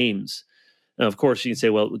those aims. Now, of course, you can say,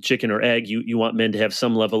 well, chicken or egg, you want men to have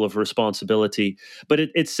some level of responsibility. But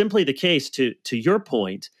it's simply the case, to your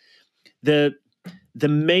point, the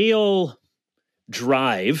male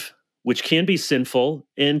drive, which can be sinful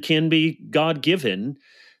and can be God-given,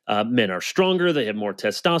 men are stronger, they have more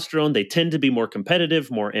testosterone, they tend to be more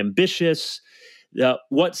competitive, more ambitious.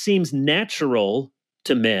 What seems natural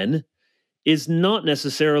to men is not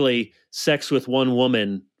necessarily sex with one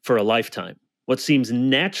woman for a lifetime. What seems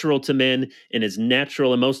natural to men and is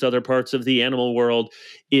natural in most other parts of the animal world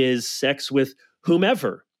is sex with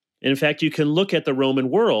whomever. And in fact, you can look at the Roman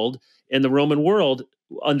world, and the Roman world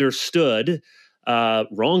understood,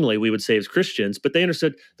 wrongly we would say as Christians, but they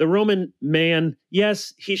understood the Roman man,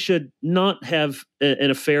 yes, he should not have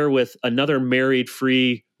an affair with another married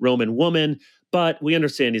free Roman woman, but we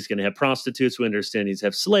understand he's going to have prostitutes, we understand he's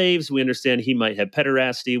have slaves, we understand he might have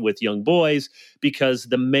pederasty with young boys because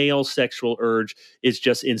the male sexual urge is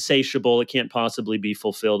just insatiable. It can't possibly be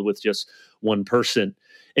fulfilled with just one person.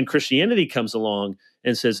 And Christianity comes along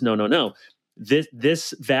and says, no.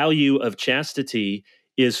 This value of chastity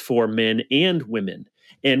is for men and women.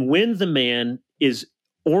 And when the man is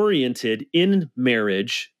oriented in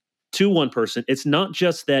marriage to one person, it's not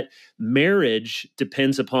just that marriage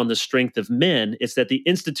depends upon the strength of men, it's that the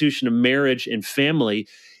institution of marriage and family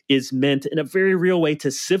is meant in a very real way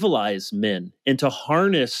to civilize men and to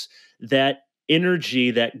harness that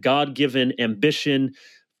energy, that God-given ambition,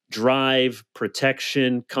 drive,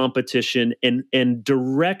 protection, competition, and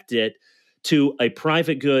direct it to a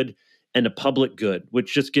private good and a public good,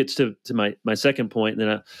 which just gets to my second point, and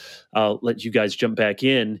then I'll let you guys jump back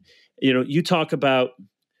in. You talk about,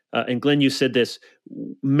 and Glenn, you said this,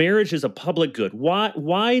 marriage is a public good.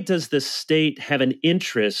 Why does the state have an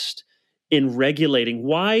interest in regulating?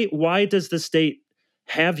 Why does the state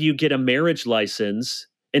have you get a marriage license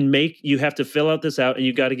and you have to fill out this out and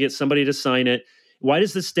you got to get somebody to sign it? Why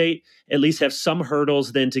does the state at least have some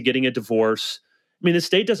hurdles then to getting a divorce? I mean, the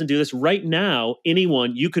state doesn't do this. Right now,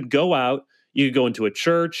 you could go out, you could go into a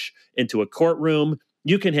church, into a courtroom,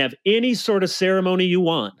 you can have any sort of ceremony you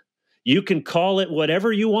want. You can call it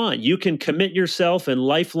whatever you want. You can commit yourself in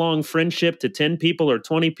lifelong friendship to 10 people or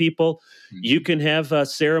 20 people. You can have a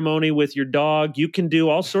ceremony with your dog. You can do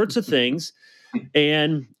all sorts of things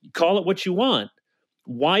and call it what you want.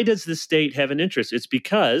 Why does the state have an interest? It's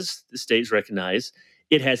because the states recognize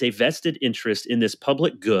it has a vested interest in this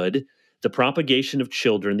public good, the propagation of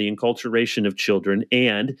children, the enculturation of children,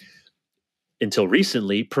 and until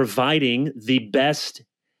recently, providing the best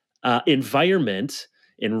environment.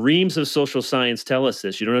 And reams of social science tell us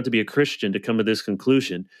this. You don't have to be a Christian to come to this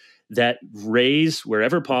conclusion, that raised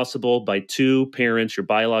wherever possible by two parents, your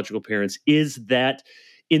biological parents, is that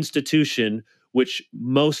institution which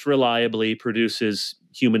most reliably produces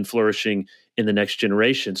human flourishing in the next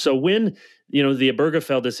generation. So when, the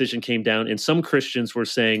Obergefell decision came down and some Christians were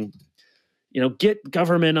saying, get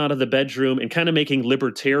government out of the bedroom, and kind of making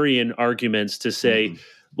libertarian arguments to say,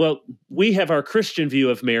 well, we have our Christian view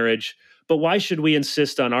of marriage, but why should we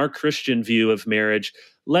insist on our Christian view of marriage?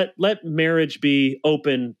 Let marriage be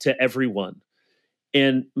open to everyone.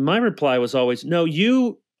 And my reply was always, no,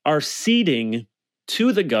 you are ceding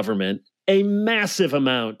to the government a massive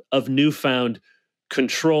amount of newfound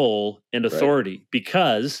control and authority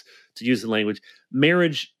because, to use the language,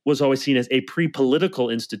 marriage was always seen as a pre-political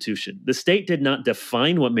institution. The state did not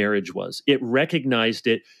define what marriage was. It recognized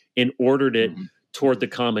it and ordered it toward the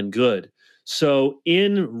common good. So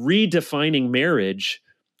in redefining marriage,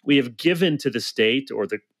 we have given to the state, or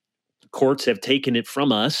the courts have taken it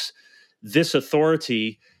from us, this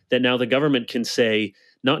authority that now the government can say,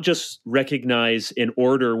 not just recognize and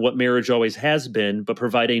order what marriage always has been, but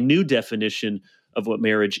provide a new definition of what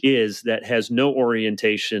marriage is that has no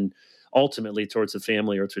orientation ultimately towards the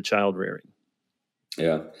family or to child rearing.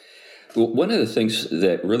 Yeah. Well, one of the things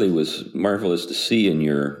that really was marvelous to see in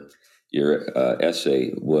your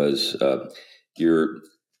essay was your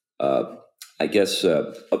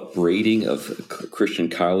upbraiding of Christian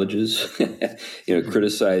colleges,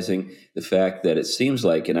 criticizing the fact that it seems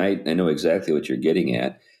like, and I know exactly what you're getting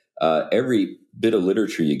at, every bit of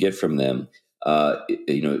literature you get from them,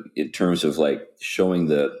 in terms of like showing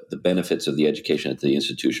the benefits of the education that the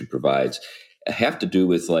institution provides, have to do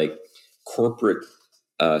with like corporate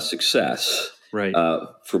success, right,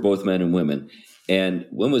 for both men and women. And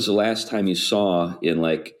when was the last time you saw in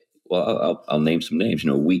like, well, I'll name some names,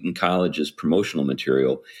 Wheaton College's promotional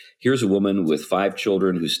material. Here's a woman with 5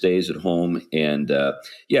 children who stays at home, and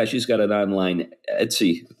she's got an online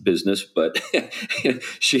Etsy business, but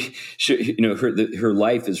her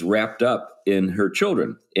life is wrapped up in her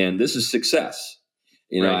children, and this is success.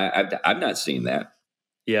 I've not seen that.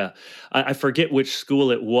 Yeah. I forget which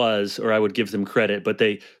school it was, or I would give them credit, but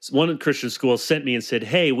one Christian school sent me and said,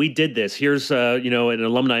 hey, we did this. Here's, an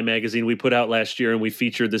alumni magazine we put out last year, and we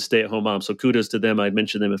featured the stay-at-home mom. So kudos to them. I'd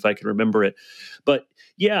mention them if I can remember it. But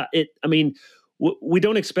yeah, we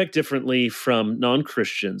don't expect differently from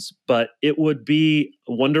non-Christians, but it would be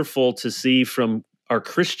wonderful to see from our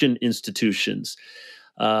Christian institutions,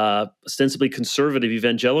 ostensibly conservative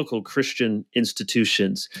evangelical Christian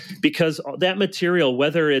institutions, because that material,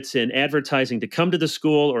 whether it's in advertising to come to the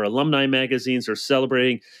school or alumni magazines or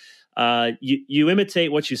celebrating, you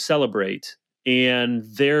imitate what you celebrate, and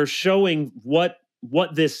they're showing what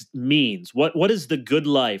this means. What is the good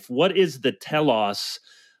life? What is the telos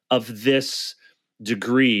of this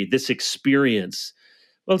degree, this experience?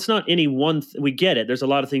 Well, it's not any one. We get it. There's a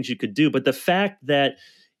lot of things you could do, but the fact that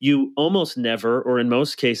you almost never, or in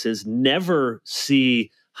most cases, never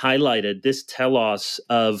see highlighted this telos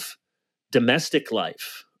of domestic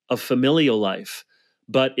life, of familial life,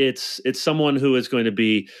 but it's someone who is going to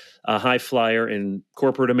be a high flyer in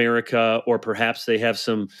corporate America, or perhaps they have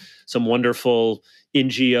some wonderful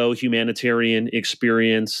NGO humanitarian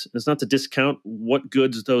experience. It's not to discount what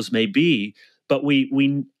goods those may be, but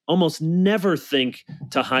we almost never think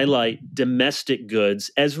to highlight domestic goods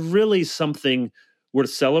as really something worth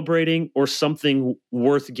celebrating or something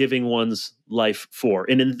worth giving one's life for.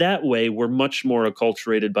 And in that way, we're much more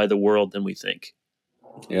acculturated by the world than we think.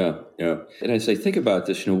 Yeah. And as I think about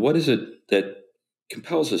this, what is it that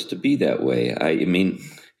compels us to be that way? I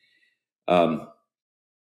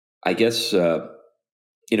guess,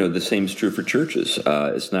 the same is true for churches.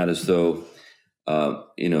 It's not as though,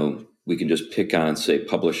 we can just pick on, say,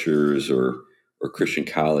 publishers or Christian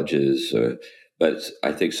colleges, but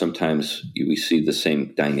I think sometimes we see the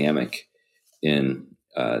same dynamic in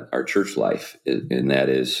our church life, and that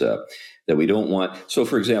is that we don't want. So,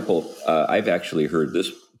 for example, I've actually heard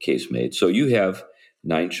this case made. So you have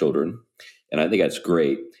 9 children, and I think that's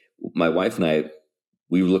great. My wife and I,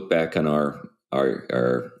 we look back on our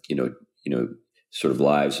sort of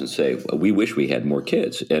lives and say, well, we wish we had more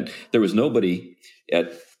kids. And there was nobody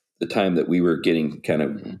at the time that we were getting kind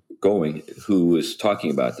of going who was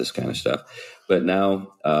talking about this kind of stuff. But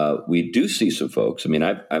now we do see some folks.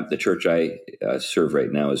 The church I serve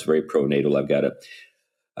right now is very pronatal.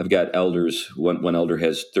 I've got elders. One elder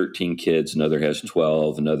has 13 kids, another has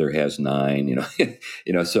 12, another has 9.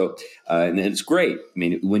 So and it's great.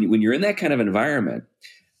 When you're in that kind of environment,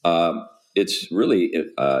 it's really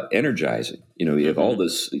energizing. You have all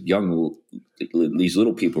these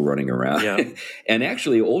little people running around, and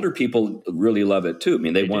actually older people really love it too.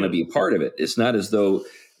 They want to be a part of it. It's not as though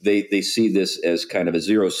they see this as kind of a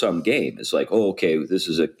zero-sum game. It's like, oh, okay, this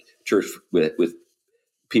is a church with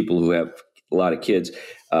people who have a lot of kids,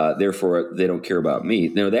 therefore they don't care about me.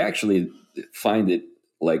 No, they actually find it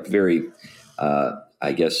like very,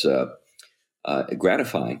 I guess,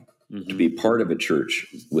 gratifying to be part of a church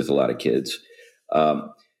with a lot of kids.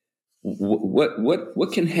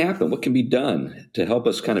 What can happen? What can be done to help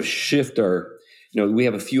us kind of shift our? We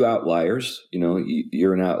have a few outliers.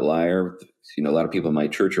 You're an outlier. A lot of people in my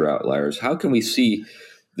church are outliers. How can we see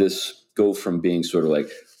this go from being sort of like,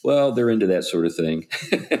 well, they're into that sort of thing,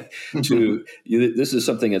 to this is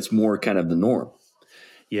something that's more kind of the norm?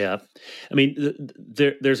 Yeah. I mean,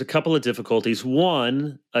 there's a couple of difficulties.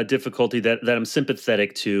 One, a difficulty that I'm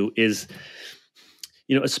sympathetic to is,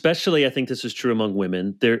 especially I think this is true among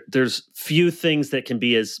women, there's few things that can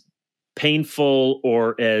be as painful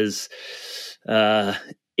or as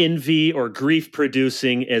envy or grief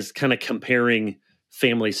producing as kind of comparing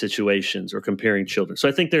family situations or comparing children. So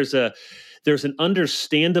I think there's an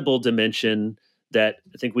understandable dimension that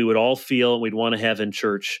I think we would all feel and we'd want to have in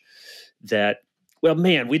church that, well,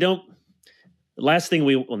 man, one thing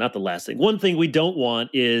we don't want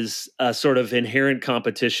is a sort of inherent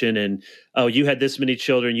competition and, oh, you had this many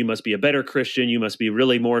children, you must be a better Christian, you must be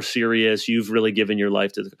really more serious, you've really given your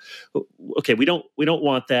life to okay, we don't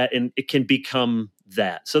want that, and it can become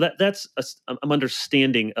that. So I'm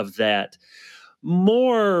understanding of that.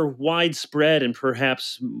 More widespread and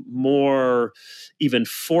perhaps more even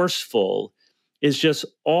forceful is just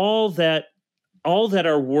all that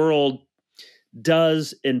our world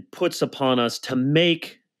does and puts upon us to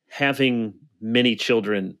make having many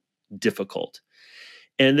children difficult.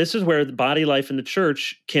 And this is where the body life in the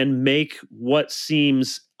church can make what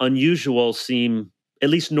seems unusual seem at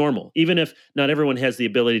least normal, even if not everyone has the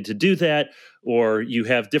ability to do that, or you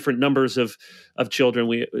have different numbers of children.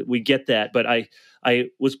 We get that. But I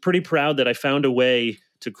was pretty proud that I found a way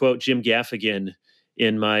to quote Jim Gaffigan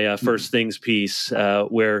in my First Things piece,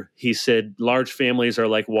 where he said, large families are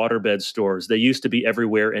like waterbed stores. They used to be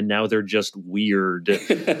everywhere, and now they're just weird.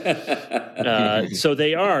 So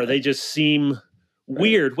they are. They just seem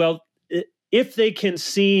weird. Well, if they can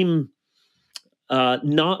seem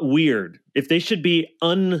not weird, if they should be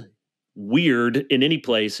unweird in any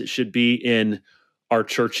place, it should be in our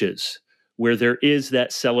churches, where there is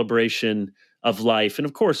that celebration of life. And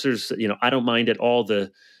of course, there's, I don't mind at all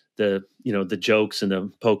the jokes and the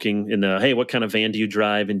poking and the, hey, what kind of van do you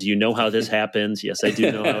drive? And do you know how this happens? Yes, I do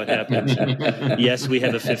know how it happens. Yes, we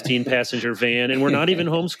have a 15-passenger van, and we're not even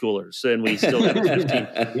homeschoolers, and we still have a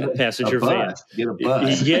 15-passenger van. Get a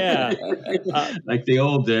bus. Yeah. Like the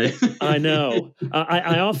old days. I know.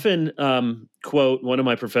 I often quote one of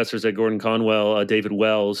my professors at Gordon Conwell, David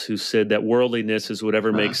Wells, who said that worldliness is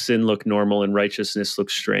whatever makes sin look normal and righteousness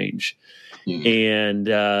look strange. And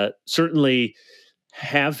certainly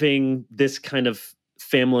having this kind of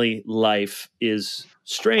family life is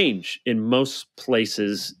strange in most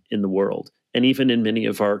places in the world, and even in many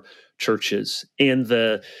of our churches. And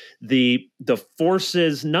the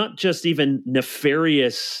forces, not just even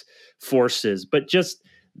nefarious forces, but just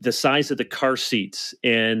the size of the car seats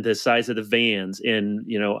and the size of the vans, and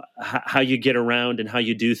how you get around and how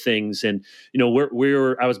you do things. And I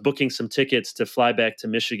was booking some tickets to fly back to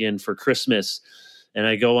Michigan for Christmas. And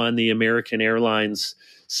I go on the American Airlines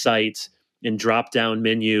site and drop down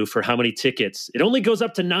menu for how many tickets. It only goes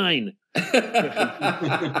up to 9.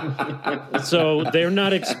 So they're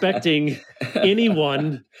not expecting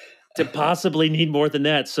anyone to possibly need more than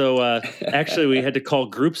that. So actually we had to call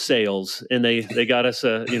group sales, and they got us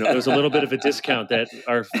it was a little bit of a discount that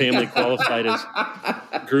our family qualified as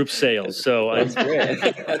group sales. So I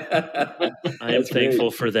am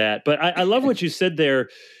thankful for that. But I love what you said there.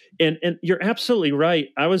 And you're absolutely right.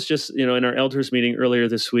 I was just, in our elders meeting earlier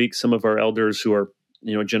this week, some of our elders who are,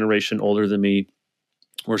 a generation older than me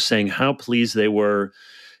were saying how pleased they were.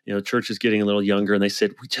 Church is getting a little younger, and they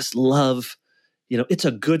said, we just love, it's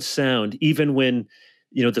a good sound, even when,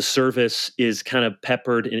 the service is kind of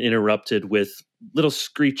peppered and interrupted with little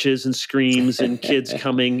screeches and screams and kids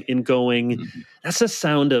coming and going. That's a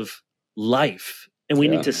sound of life. And we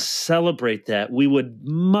need to celebrate that. We would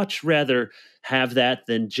much rather have that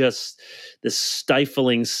than just this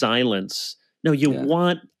stifling silence. No, you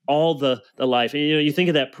want all the life. And, you think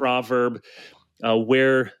of that proverb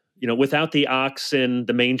where, without the oxen,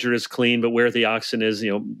 the manger is clean, but where the oxen is,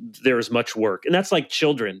 there is much work. And that's like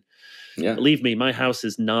children. Yeah. Believe me, my house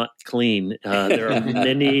is not clean. There are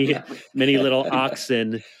many, many little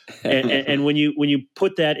oxen. And when you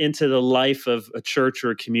put that into the life of a church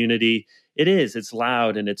or a community, it's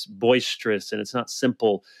loud and it's boisterous and it's not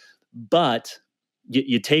simple. But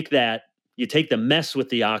you take that you take the mess with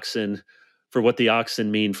the oxen for what the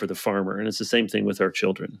oxen mean for the farmer. And it's the same thing with our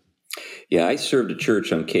children. Yeah, I served a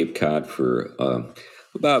church on Cape Cod for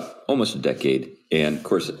about almost a decade. And of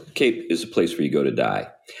course, Cape is a place where you go to die.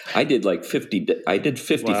 I did like 50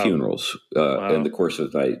 Wow. funerals Wow. in the course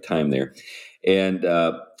of my time there. And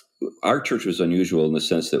our church was unusual in the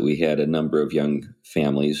sense that we had a number of young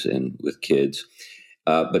families and with kids.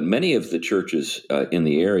 But many of the churches in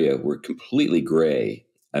the area were completely gray.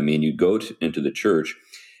 I mean, you'd go into the church,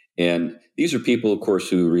 and these are people, of course,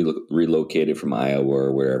 who relocated from Iowa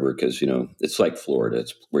or wherever, because, it's like Florida.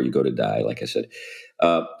 It's where you go to die, like I said.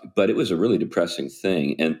 But it was a really depressing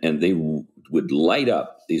thing. And they would light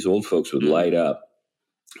up. These old folks would light up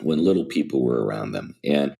when little people were around them.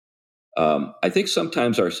 And I think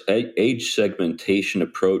sometimes our age segmentation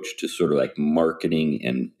approach to sort of like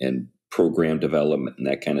marketing and program development and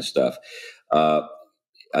that kind of stuff,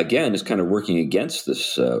 again, is kind of working against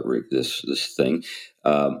this this thing.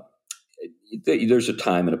 There's a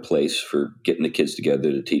time and a place for getting the kids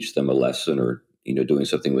together to teach them a lesson, or doing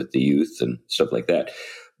something with the youth and stuff like that.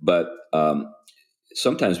 But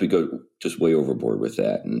sometimes we go just way overboard with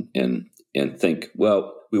that and think,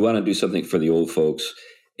 well, we want to do something for the old folks,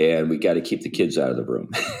 and we got to keep the kids out of the room,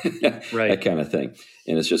 Right? That kind of thing.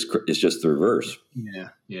 And it's just the reverse.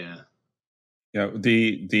 Yeah.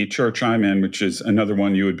 The church I'm in, which is another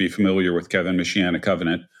one you would be familiar with, Kevin, Messianic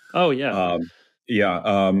Covenant. Oh, yeah.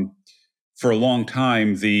 For a long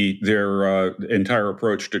time, their entire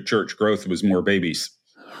approach to church growth was more babies.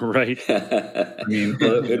 Right. I mean,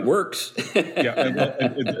 it works.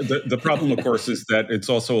 The problem, of course, is that it's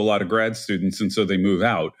also a lot of grad students, and so they move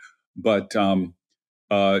out. But in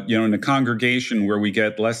a congregation where we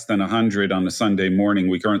get less than 100 on a Sunday morning,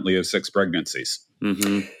 we currently have 6 pregnancies.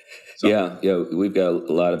 Mm-hmm. So. Yeah, we've got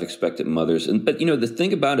a lot of expectant mothers, but the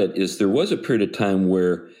thing about it is there was a period of time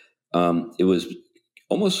where it was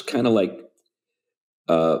almost kind of like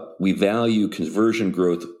we value conversion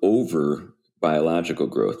growth over biological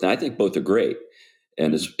growth. Now, I think both are great,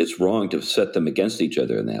 and it's wrong to set them against each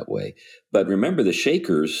other in that way. But remember, the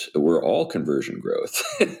Shakers were all conversion growth,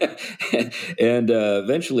 and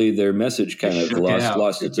eventually their message kind of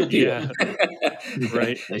lost its appeal. Yeah.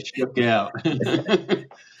 Right. They shook out.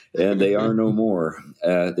 And they are no more.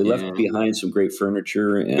 They left behind some great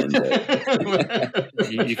furniture, and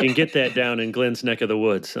you can get that down in Glenn's neck of the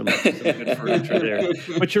woods. Some good furniture there.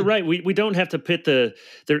 But you're right. We don't have to pit they're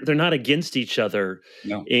not against each other.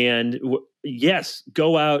 No. And yes,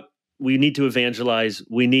 go out. We need to evangelize.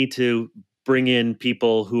 We need to bring in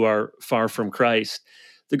people who are far from Christ.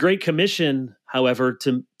 The Great Commission, however,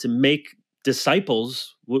 to make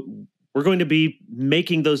disciples. We're going to be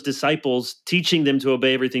making those disciples, teaching them to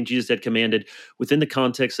obey everything Jesus had commanded within the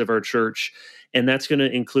context of our church. And that's going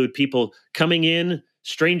to include people coming in,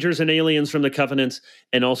 strangers and aliens from the covenants,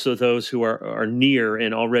 and also those who are near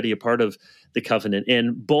and already a part of the covenant.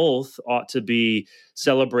 And both ought to be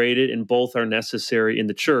celebrated, and both are necessary in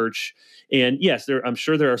the church. And yes, I'm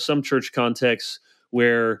sure there are some church contexts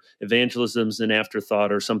where evangelism is an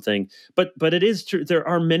afterthought or something. But it is true. There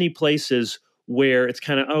are many places where it's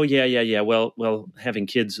kind of, well, having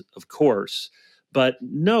kids, of course. But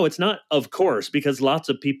no, it's not of course, because lots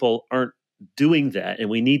of people aren't doing that. And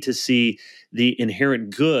we need to see the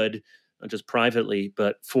inherent good, not just privately,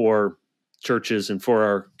 but for churches and for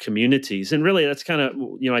our communities. And really, that's kind of,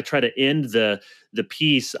 I try to end the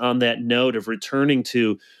piece on that note of returning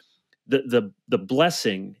to the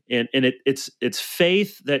blessing. And it's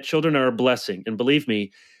faith that children are a blessing. And believe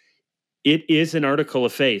me, it is an article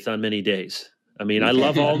of faith on many days. I mean, I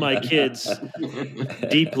love all my kids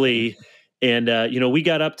deeply. And, we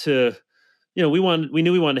got up to, we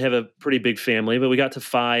knew we wanted to have a pretty big family, but we got to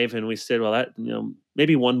 5 and we said, well, that,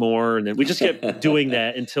 maybe one more. And then we just kept doing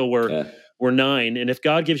that until we're 9. And if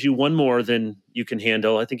God gives you one more than you can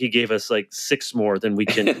handle, I think he gave us like 6 more than we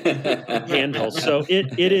can handle. So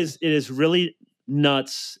it is really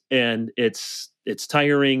nuts, and it's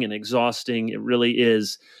tiring and exhausting. It really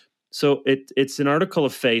is. So it's an article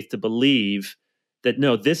of faith to believe that,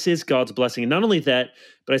 no, this is God's blessing. And not only that,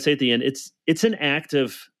 but I say at the end, it's an act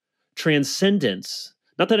of transcendence.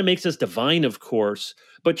 Not that it makes us divine, of course,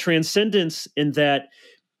 but transcendence in that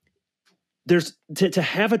there's to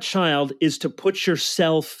have a child is to put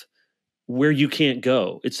yourself where you can't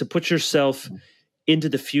go. It's to put yourself into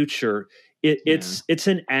the future. It's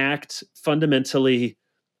an act fundamentally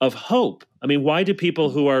of hope. I mean, why do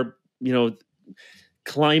people who are,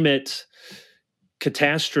 climate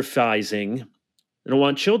catastrophizing, they don't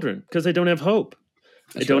want children? Because they don't have hope.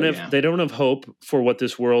 They don't have hope for what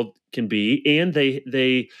this world can be, and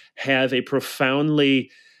they have a profoundly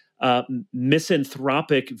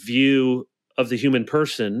misanthropic view of the human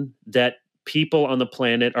person, that people on the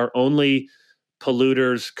planet are only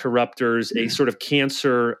polluters, corruptors, a sort of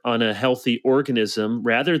cancer on a healthy organism,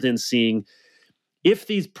 rather than seeing if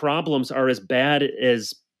these problems are as bad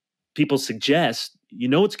as people suggest,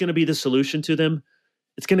 it's going to be the solution to them.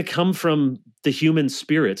 It's going to come from the human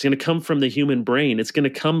spirit. It's going to come from the human brain. It's going to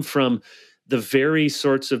come from the very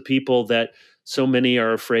sorts of people that so many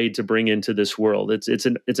are afraid to bring into this world. It's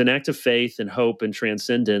an act of faith and hope and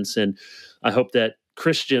transcendence. And I hope that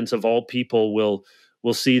Christians of all people will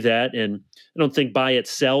see that. And I don't think by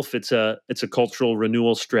itself it's a cultural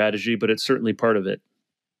renewal strategy, but it's certainly part of it.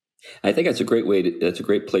 I think that's a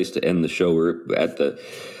great place to end the show. We're at the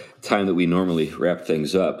time that we normally wrap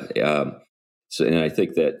things up. And I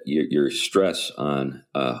think that your stress on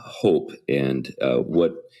hope and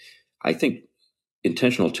what I think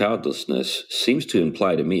intentional childlessness seems to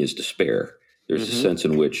imply to me is despair. There's a sense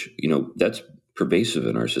in which, that's pervasive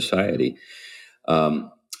in our society.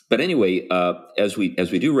 But anyway, as we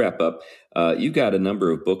do wrap up, you got a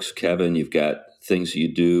number of books, Kevin. You've got things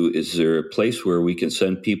you do. Is there a place where we can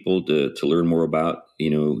send people to learn more about,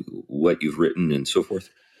 what you've written and so forth?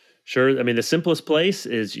 Sure. I mean, the simplest place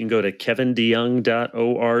is you can go to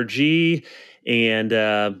kevindeyoung.org, and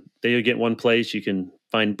there you get one place. You can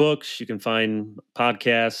find books, you can find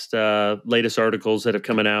podcasts, latest articles that have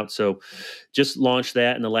coming out. So just launched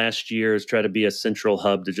that in the last year, is try to be a central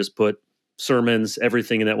hub to just put sermons,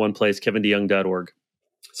 everything in that one place, kevindeyoung.org.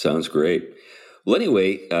 Sounds great. Well,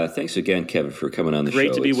 anyway, thanks again, Kevin, for coming on the show.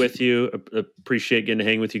 Great to be with you. Appreciate getting to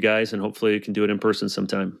hang with you guys, and hopefully you can do it in person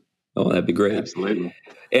sometime. Oh, that'd be great. Absolutely.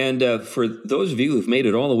 And for those of you who've made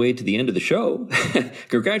it all the way to the end of the show,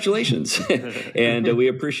 congratulations. And we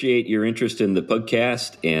appreciate your interest in the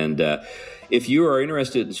podcast. And if you are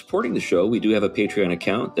interested in supporting the show, we do have a Patreon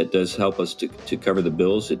account that does help us to cover the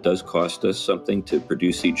bills. It does cost us something to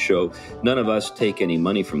produce each show. None of us take any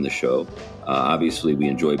money from the show. Obviously, we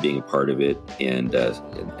enjoy being a part of it, and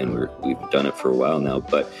we've done it for a while now.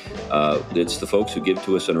 But it's the folks who give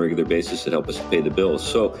to us on a regular basis that help us to pay the bills.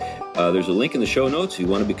 So there's a link in the show notes. If you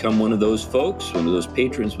want to become one of those folks, one of those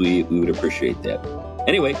patrons, we would appreciate that.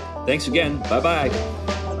 Anyway, thanks again. Bye-bye.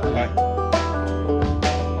 Bye.